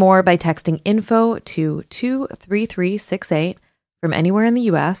can learn more by texting info to 23368 from anywhere in the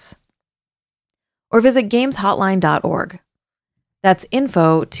U.S. or visit gameshotline.org. That's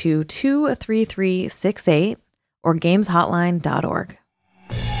info to 23368 or gameshotline.org.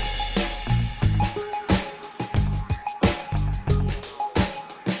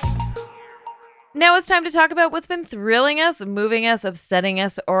 Now it's time to talk about what's been thrilling us, moving us, upsetting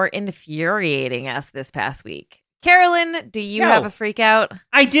us, or infuriating us this past week. Carolyn, do you have a freak out?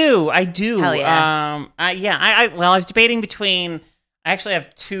 I do. Hell yeah. I was debating between I actually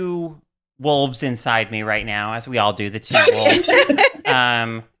have two wolves inside me right now, as we all do, the two wolves.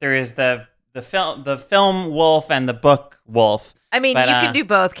 There is the film wolf and the book wolf. I mean, But, you can do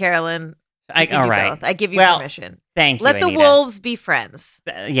both, Carolyn. You can all do right. both. I give you Well, permission. Thank you, Let the Anita. wolves be friends.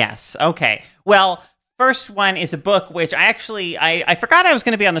 Yes. Okay. Well, first one is a book which I forgot I was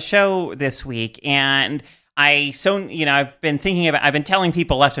going to be on the show this week, and I've been telling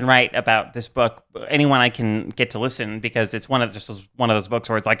people left and right about this book, anyone I can get to listen, because it's one of those books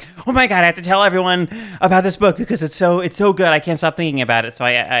where it's like, oh my God, I have to tell everyone about this book because it's so good. I can't stop thinking about it. So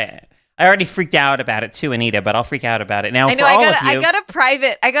I already freaked out about it too, Anita, but I'll freak out about it now. I know. I got a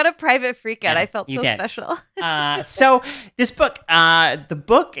private freak out. Yeah, I felt so special. So this book, the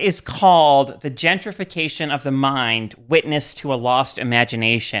book is called "The Gentrification of the Mind: Witness to a Lost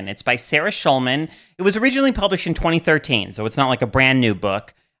Imagination." It's by Sarah Schulman. It was originally published in 2013, so it's not like a brand new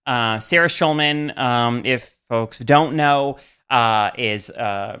book. Sarah Schulman, if folks don't know, is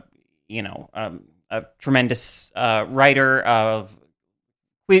a tremendous writer of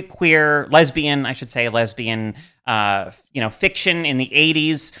queer, lesbian fiction in the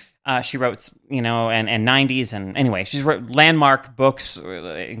 80s. She wrote, and 90s. And anyway, she's wrote landmark books,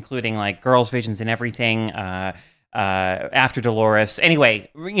 including like Girls, Visions, and Everything, After Dolores.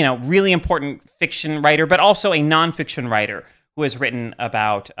 Anyway, really important fiction writer, but also a nonfiction writer who has written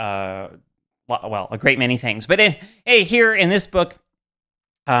about, a great many things. But here in this book,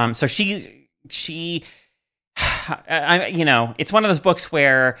 so she it's one of those books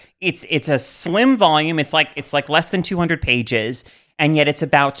where it's a slim volume. It's like less than 200 pages, and yet it's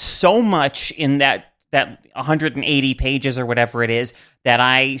about so much in that 180 pages or whatever it is that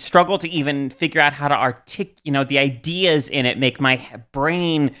I struggle to even figure out how to articulate. The ideas in it make my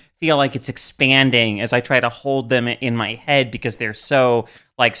brain feel like it's expanding as I try to hold them in my head, because they're so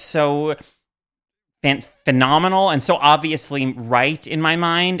phenomenal and so obviously right in my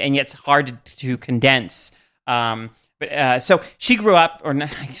mind, and yet it's hard to condense. So she grew up,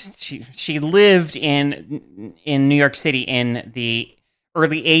 she lived in New York City in the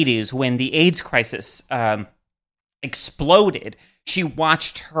early 80s when the AIDS crisis exploded. She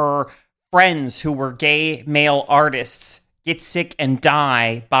watched her friends who were gay male artists get sick and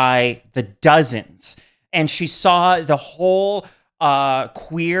die by the dozens, and she saw the whole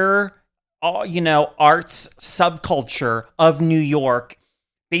queer, arts subculture of New York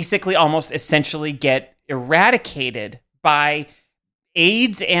basically almost essentially get eradicated by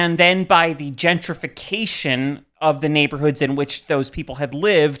AIDS, and then by the gentrification of the neighborhoods in which those people had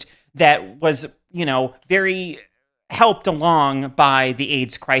lived, that was, very helped along by the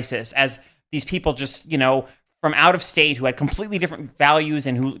AIDS crisis, as these people just, from out of state who had completely different values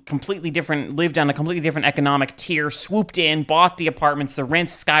and who lived on a completely different economic tier, swooped in, bought the apartments, the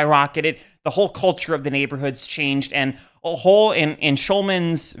rents skyrocketed, the whole culture of the neighborhoods changed, and a whole, in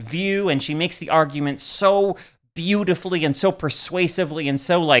Schulman's view, and she makes the argument so beautifully and so persuasively and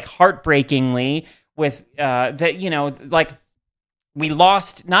so heartbreakingly with that, we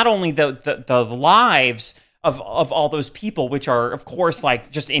lost not only the lives of all those people, which are of course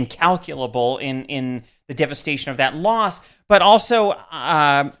just incalculable in the devastation of that loss, but also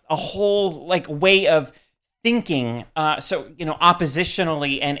a whole way of thinking,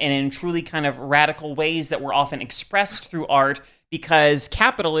 oppositionally and in truly kind of radical ways that were often expressed through art, because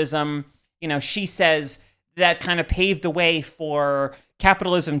capitalism, she says, that kind of paved the way for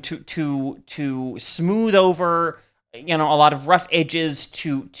capitalism to smooth over, a lot of rough edges,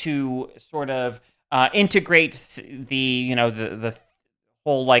 to sort of integrate the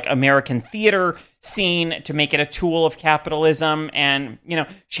whole American theater scene, to make it a tool of capitalism. And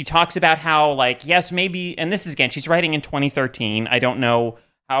she talks about how yes, maybe, and this is, again, she's writing in 2013. I don't know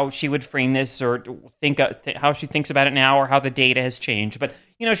how she would frame this or think how she thinks about it now, or how the data has changed. But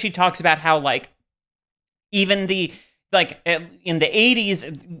she talks about how even in the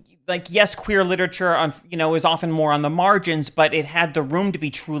 80s, yes, queer literature is often more on the margins, but it had the room to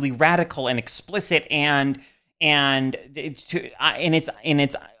be truly radical and explicit, and in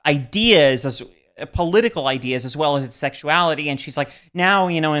its ideas, as political ideas, as well as its sexuality. And she's now,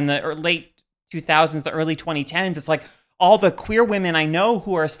 in the late 2000s, the early 2010s, it's all the queer women I know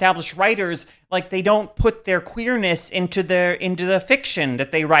who are established writers, they don't put their queerness into the fiction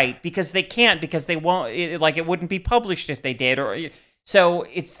that they write, because they can't, because they won't, it wouldn't be published if they did. Or so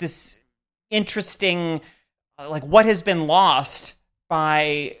it's this interesting, what has been lost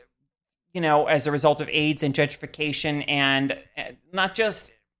by, as a result of AIDS and gentrification, and not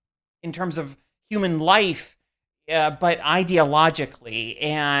just in terms of human life, but ideologically.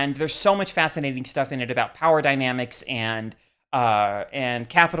 And there's so much fascinating stuff in it about power dynamics and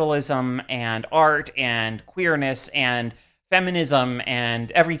capitalism and art and queerness and feminism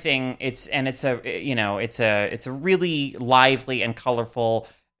and everything. It's a really lively and colorful,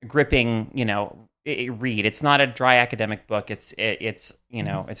 gripping, read. It's not a dry academic book. It's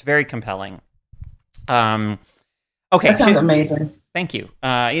very compelling. Okay, that sounds amazing. Thank you.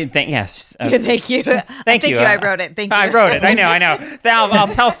 Yes. Thank you. Thank you. I wrote it. Thank you. I wrote it. I know. I'll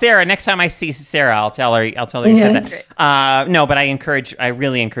tell Sarah next time I see Sarah. I'll tell her you said that. No, but I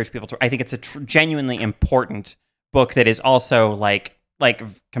really encourage people to. I think it's a genuinely important book that is also like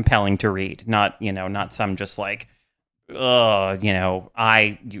compelling to read. Not some just like, yes.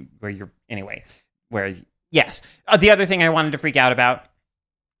 The other thing I wanted to freak out about.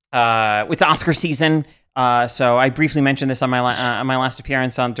 It's Oscar season. So I briefly mentioned this on my last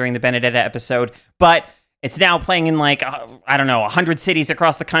appearance during the Benedetta episode, but it's now playing in 100 cities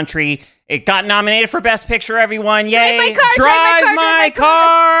across the country. It got nominated for Best Picture, everyone. Yay! Drive my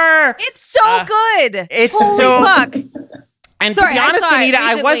car! It's so good. It's Holy so fuck. And to be honest, Anita,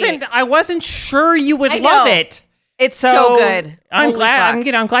 I wasn't sure you would love it. It's so good. I'm glad.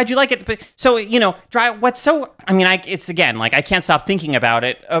 I'm glad you like it. But it's again, I can't stop thinking about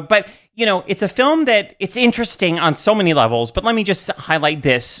it. But it's a film that it's interesting on so many levels. But let me just highlight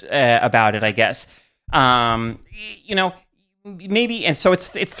this about it, I guess. Maybe, and so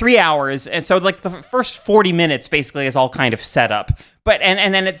it's 3 hours, and so the first 40 minutes basically is all kind of set up. But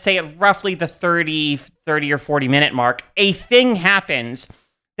and then it's say at roughly the 30 or 40 minute mark, a thing happens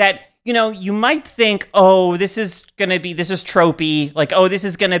that. You might think, oh, this is tropey. This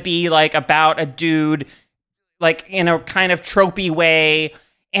is going to be about a dude, in a kind of tropey way.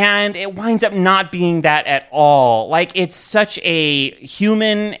 And it winds up not being that at all. It's such a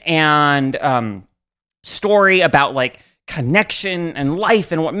human and story about connection and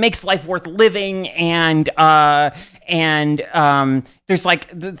life and what makes life worth living. And there's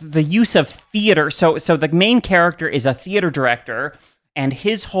the use of theater. So the main character is a theater director. And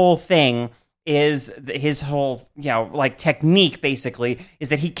his whole thing is technique basically is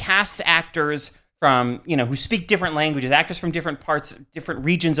that he casts actors from, who speak different languages, actors from different parts, different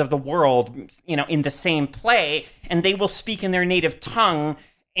regions of the world, in the same play, and they will speak in their native tongue,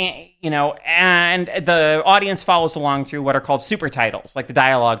 and the audience follows along through what are called super titles, the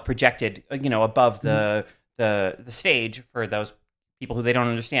dialogue projected, above the stage for those people who they don't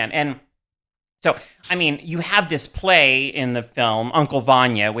understand. And so, you have this play in the film, Uncle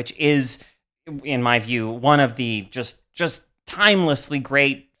Vanya, which is, in my view, one of the just timelessly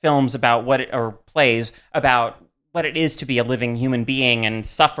great films about plays about what it is to be a living human being and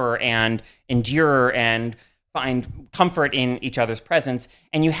suffer and endure and find comfort in each other's presence.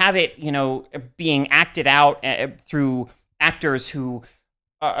 And you have it, being acted out through actors who,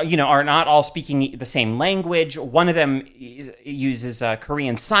 are not all speaking the same language. One of them uses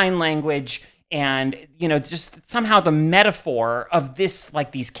Korean Sign Language. And, just somehow the metaphor of this,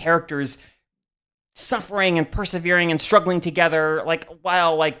 these characters suffering and persevering and struggling together,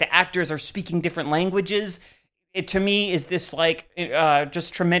 while, the actors are speaking different languages, it, to me, is this,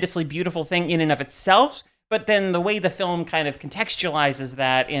 just tremendously beautiful thing in and of itself. But then the way the film kind of contextualizes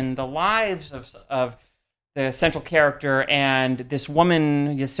that in the lives of the central character and this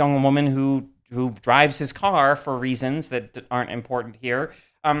young woman who drives his car for reasons that aren't important here,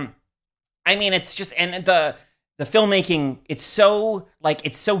 it's just, and the filmmaking, it's so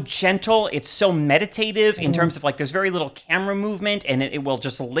gentle, it's so meditative in terms of there's very little camera movement, and it will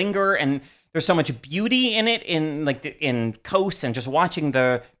just linger, and there's so much beauty in it, in coasts, and just watching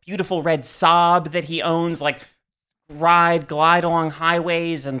the beautiful red Saab that he owns, glide along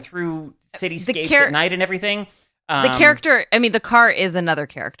highways and through cityscapes at night and everything. The character, the car is another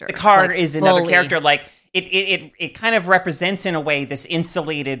character. The car is another character, It kind of represents in a way this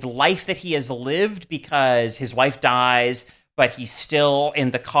insulated life that he has lived because his wife dies, but he's still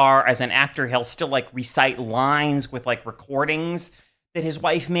in the car as an actor. He'll still recite lines with recordings that his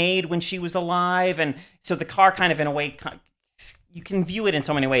wife made when she was alive. And so the car kind of in a way, you can view it in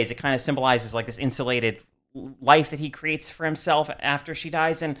so many ways. It kind of symbolizes this insulated life that he creates for himself after she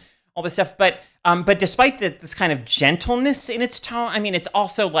dies and all this stuff. But despite this kind of gentleness in its tone, it's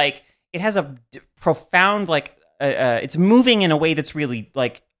also it has a profound, it's moving in a way that's really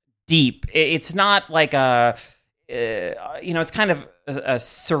deep. It's not it's kind of a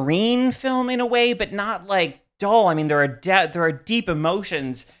serene film in a way, but not dull. There are deep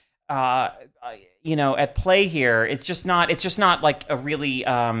emotions, at play here. It's just not a really,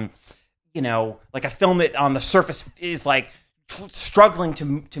 a film that on the surface is struggling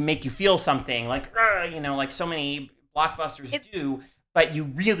to make you feel something so many blockbusters do. But you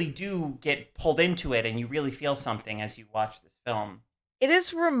really do get pulled into it, and you really feel something as you watch this film. It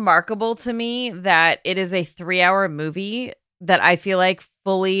is remarkable to me that it is a 3-hour movie that I feel like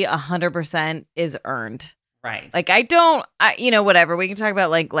fully 100% is earned. Right. Like whatever. We can talk about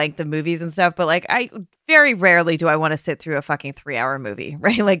like the movies and stuff, but like I very rarely do I want to sit through a fucking 3-hour movie,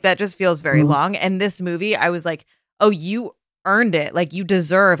 right? Like that just feels very long. And this movie, I was like, oh, you earned it. Like you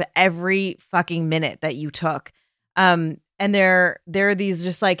deserve every fucking minute that you took. And there are these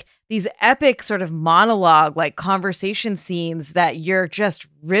just like these epic sort of monologue, like conversation scenes that you're just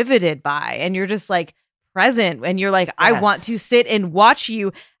riveted by, and you're just like present, and you're like, yes. I want to sit and watch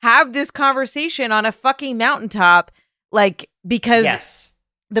you have this conversation on a fucking mountaintop, like because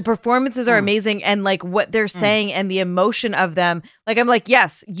the performances are amazing, and like what they're saying and the emotion of them. Like I'm like,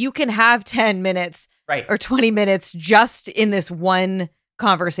 yes, you can have 10 minutes or 20 minutes just in this one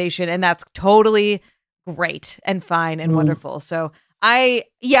conversation, and that's totally great and fine and wonderful. So I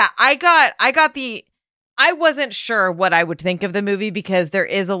wasn't sure what I would think of the movie, because there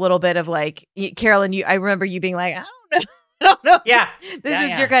is a little bit of like, Carolyn, I remember you being like, I don't know. Yeah.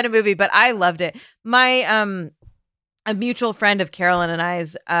 This is your kind of movie, but I loved it. My, a mutual friend of Carolyn and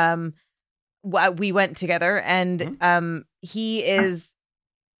I's, we went together, and he is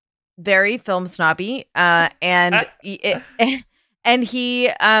very film snobby, and he, when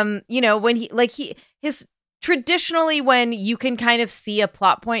his traditionally, when you can kind of see a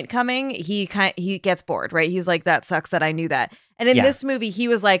plot point coming, he gets bored, right? He's like, that sucks that I knew that. And in this movie, he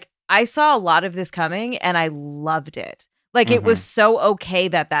was like, I saw a lot of this coming and I loved it. Like it was so okay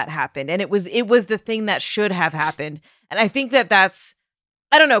that happened. And it was the thing that should have happened. And I think that's,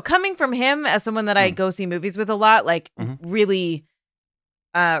 I don't know, coming from him as someone that I go see movies with a lot, like really,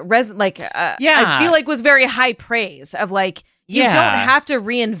 I feel like was very high praise of like, you don't have to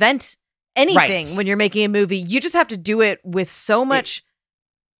reinvent anything when you're making a movie. You just have to do it with so much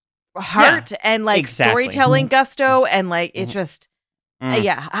heart and like storytelling gusto, and like it just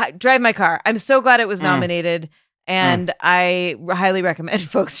drive my car. I'm so glad it was nominated, and I highly recommend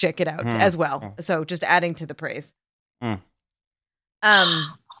folks check it out as well. So just adding to the praise. Okay.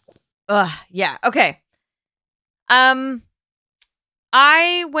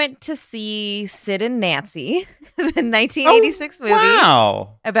 I went to see Sid and Nancy, the 1986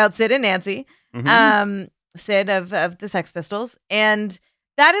 movie about Sid and Nancy, Sid of the Sex Pistols. And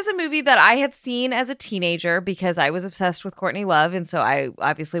that is a movie that I had seen as a teenager because I was obsessed with Courtney Love. And so I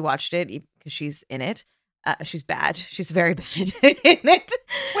obviously watched it because she's in it. She's bad. She's very bad in it.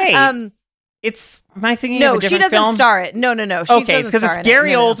 Wait. Am I thinking of a different film? No, she doesn't star it. No. Okay, it's because it's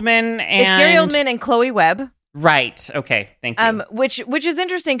Gary Oldman and... It's Gary Oldman and Chloe Webb. Right. Okay. Thank you. Which is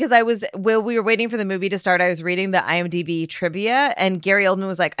interesting because while we were waiting for the movie to start, I was reading the IMDb trivia, and Gary Oldman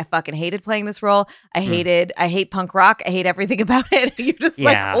was like, I fucking hated playing this role. I hate punk rock. I hate everything about it. You're just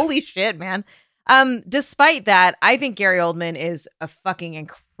like, holy shit, man. Despite that, I think Gary Oldman is a fucking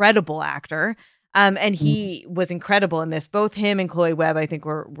incredible actor. And he was incredible in this. Both him and Chloe Webb, I think,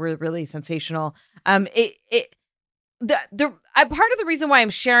 were really sensational. Part of the reason why I'm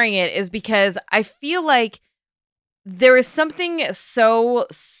sharing it is because I feel like there is something so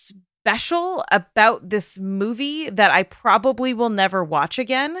special about this movie that I probably will never watch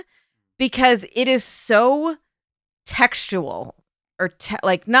again, because it is so textual, or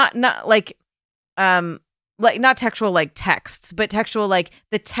not textual like texts, but textual like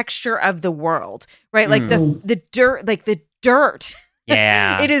the texture of the world, right? Like the dirt.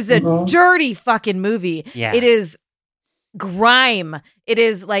 Yeah. It is a dirty fucking movie. Yeah. It is grime. It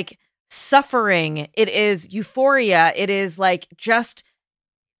is like suffering. It is euphoria. It is like just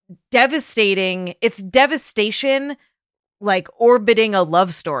devastating. It's devastation, like orbiting a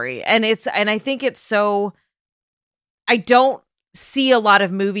love story. And I think it's so, I don't see a lot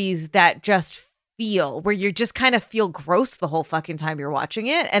of movies that just feel where you just kind of feel gross the whole fucking time you're watching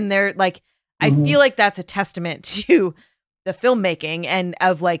it. And they're like, I feel like that's a testament to the filmmaking and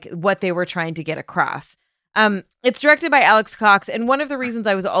of like what they were trying to get across. It's directed by Alex Cox, and one of the reasons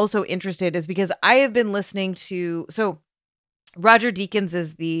I was also interested is because I have been listening to, so Roger Deakins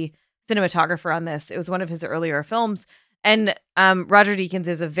is the cinematographer on this. It was one of his earlier films, and Roger Deakins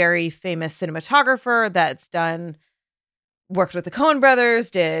is a very famous cinematographer that's worked with the Coen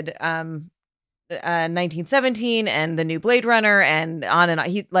brothers, did 1917 and the new Blade Runner, and on and on.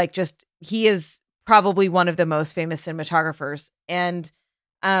 He is probably one of the most famous cinematographers, and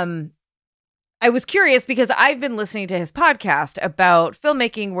I was curious because I've been listening to his podcast about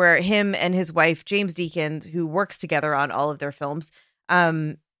filmmaking, where him and his wife, James Deakins, who works together on all of their films,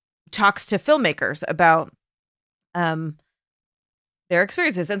 talks to filmmakers about their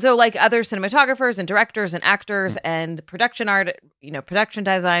experiences. And so like other cinematographers and directors and actors and production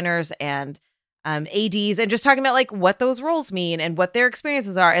designers and ADs, and just talking about like what those roles mean and what their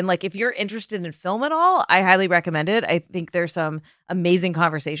experiences are. And like, if you're interested in film at all, I highly recommend it. I think there's some amazing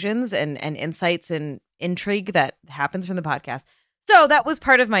conversations and insights and intrigue that happens from the podcast. So that was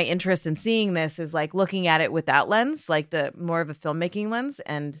part of my interest in seeing this, is like looking at it with that lens, like the more of a filmmaking lens.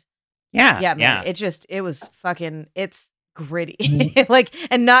 And man, it's gritty, like,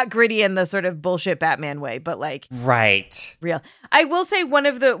 and not gritty in the sort of bullshit Batman way, but like real. I will say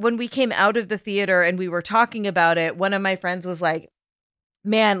when we came out of the theater and we were talking about it, one of my friends was like,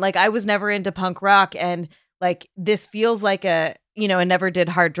 man, like I was never into punk rock, and like this feels like and never did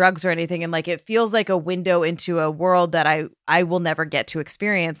hard drugs or anything, and like it feels like a window into a world that I will never get to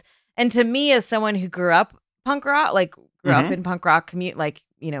experience. And to me, as someone who grew up punk rock, like grew up in punk rock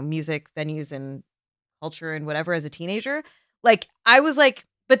music venues and culture and whatever as a teenager, like I was like,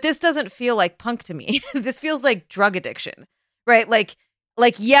 but this doesn't feel like punk to me. This feels like drug addiction, right? Like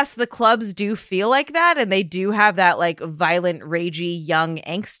yes, the clubs do feel like that, and they do have that like violent, ragey, young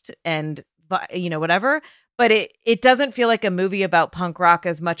angst and whatever. But it doesn't feel like a movie about punk rock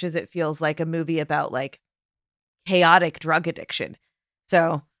as much as it feels like a movie about like chaotic drug addiction.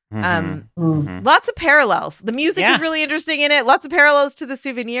 So lots of parallels. The music is really interesting in it. Lots of parallels to The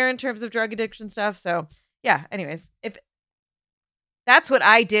Souvenir in terms of drug addiction stuff. So yeah, anyways, if that's what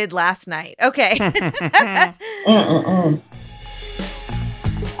I did last night. Okay.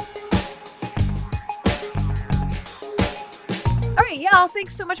 All right, y'all.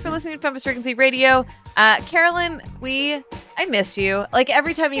 Thanks so much for listening to Feminist Frequency Radio. Carolyn, I miss you. Like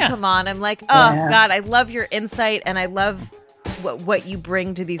every time you come on, I'm like, God, I love your insight, and I love what you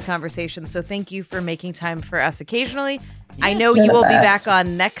bring to these conversations. So thank you for making time for us occasionally. I know you will be back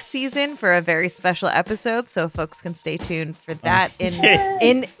on next season for a very special episode, so folks can stay tuned for that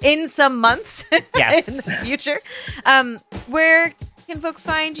in some months in the future. Where can folks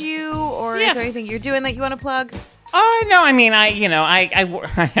find you, or is there anything you're doing that you want to plug? No, I mean,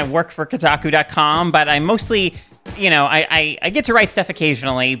 I work for Kotaku.com, but I mostly, I get to write stuff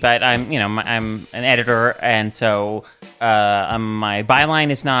occasionally, but I'm an editor, and so my byline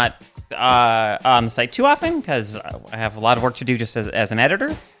is not on the site too often because I have a lot of work to do just as an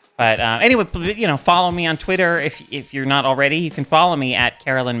editor. But anyway, follow me on Twitter if you're not already. You can follow me at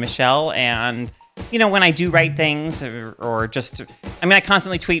Carolyn Michelle, and when I do write things or just, I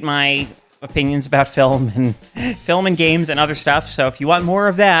constantly tweet my opinions about film and games and other stuff. So if you want more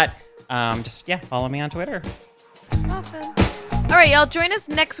of that, just follow me on Twitter. Awesome. All right, y'all, join us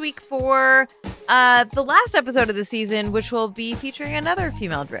next week for the last episode of the season, which will be featuring another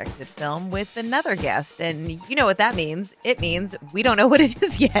female-directed film with another guest. And you know what that means. It means we don't know what it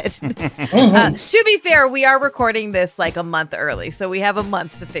is yet. To be fair, we are recording this like a month early, so we have a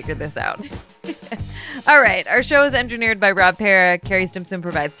month to figure this out. All right, our show is engineered by Rob Pera. Carrie Stimson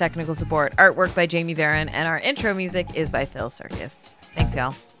provides technical support. Artwork by Jamie Varon, and our intro music is by Phil Circus. Thanks,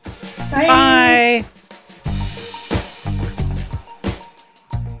 y'all. Bye. Bye.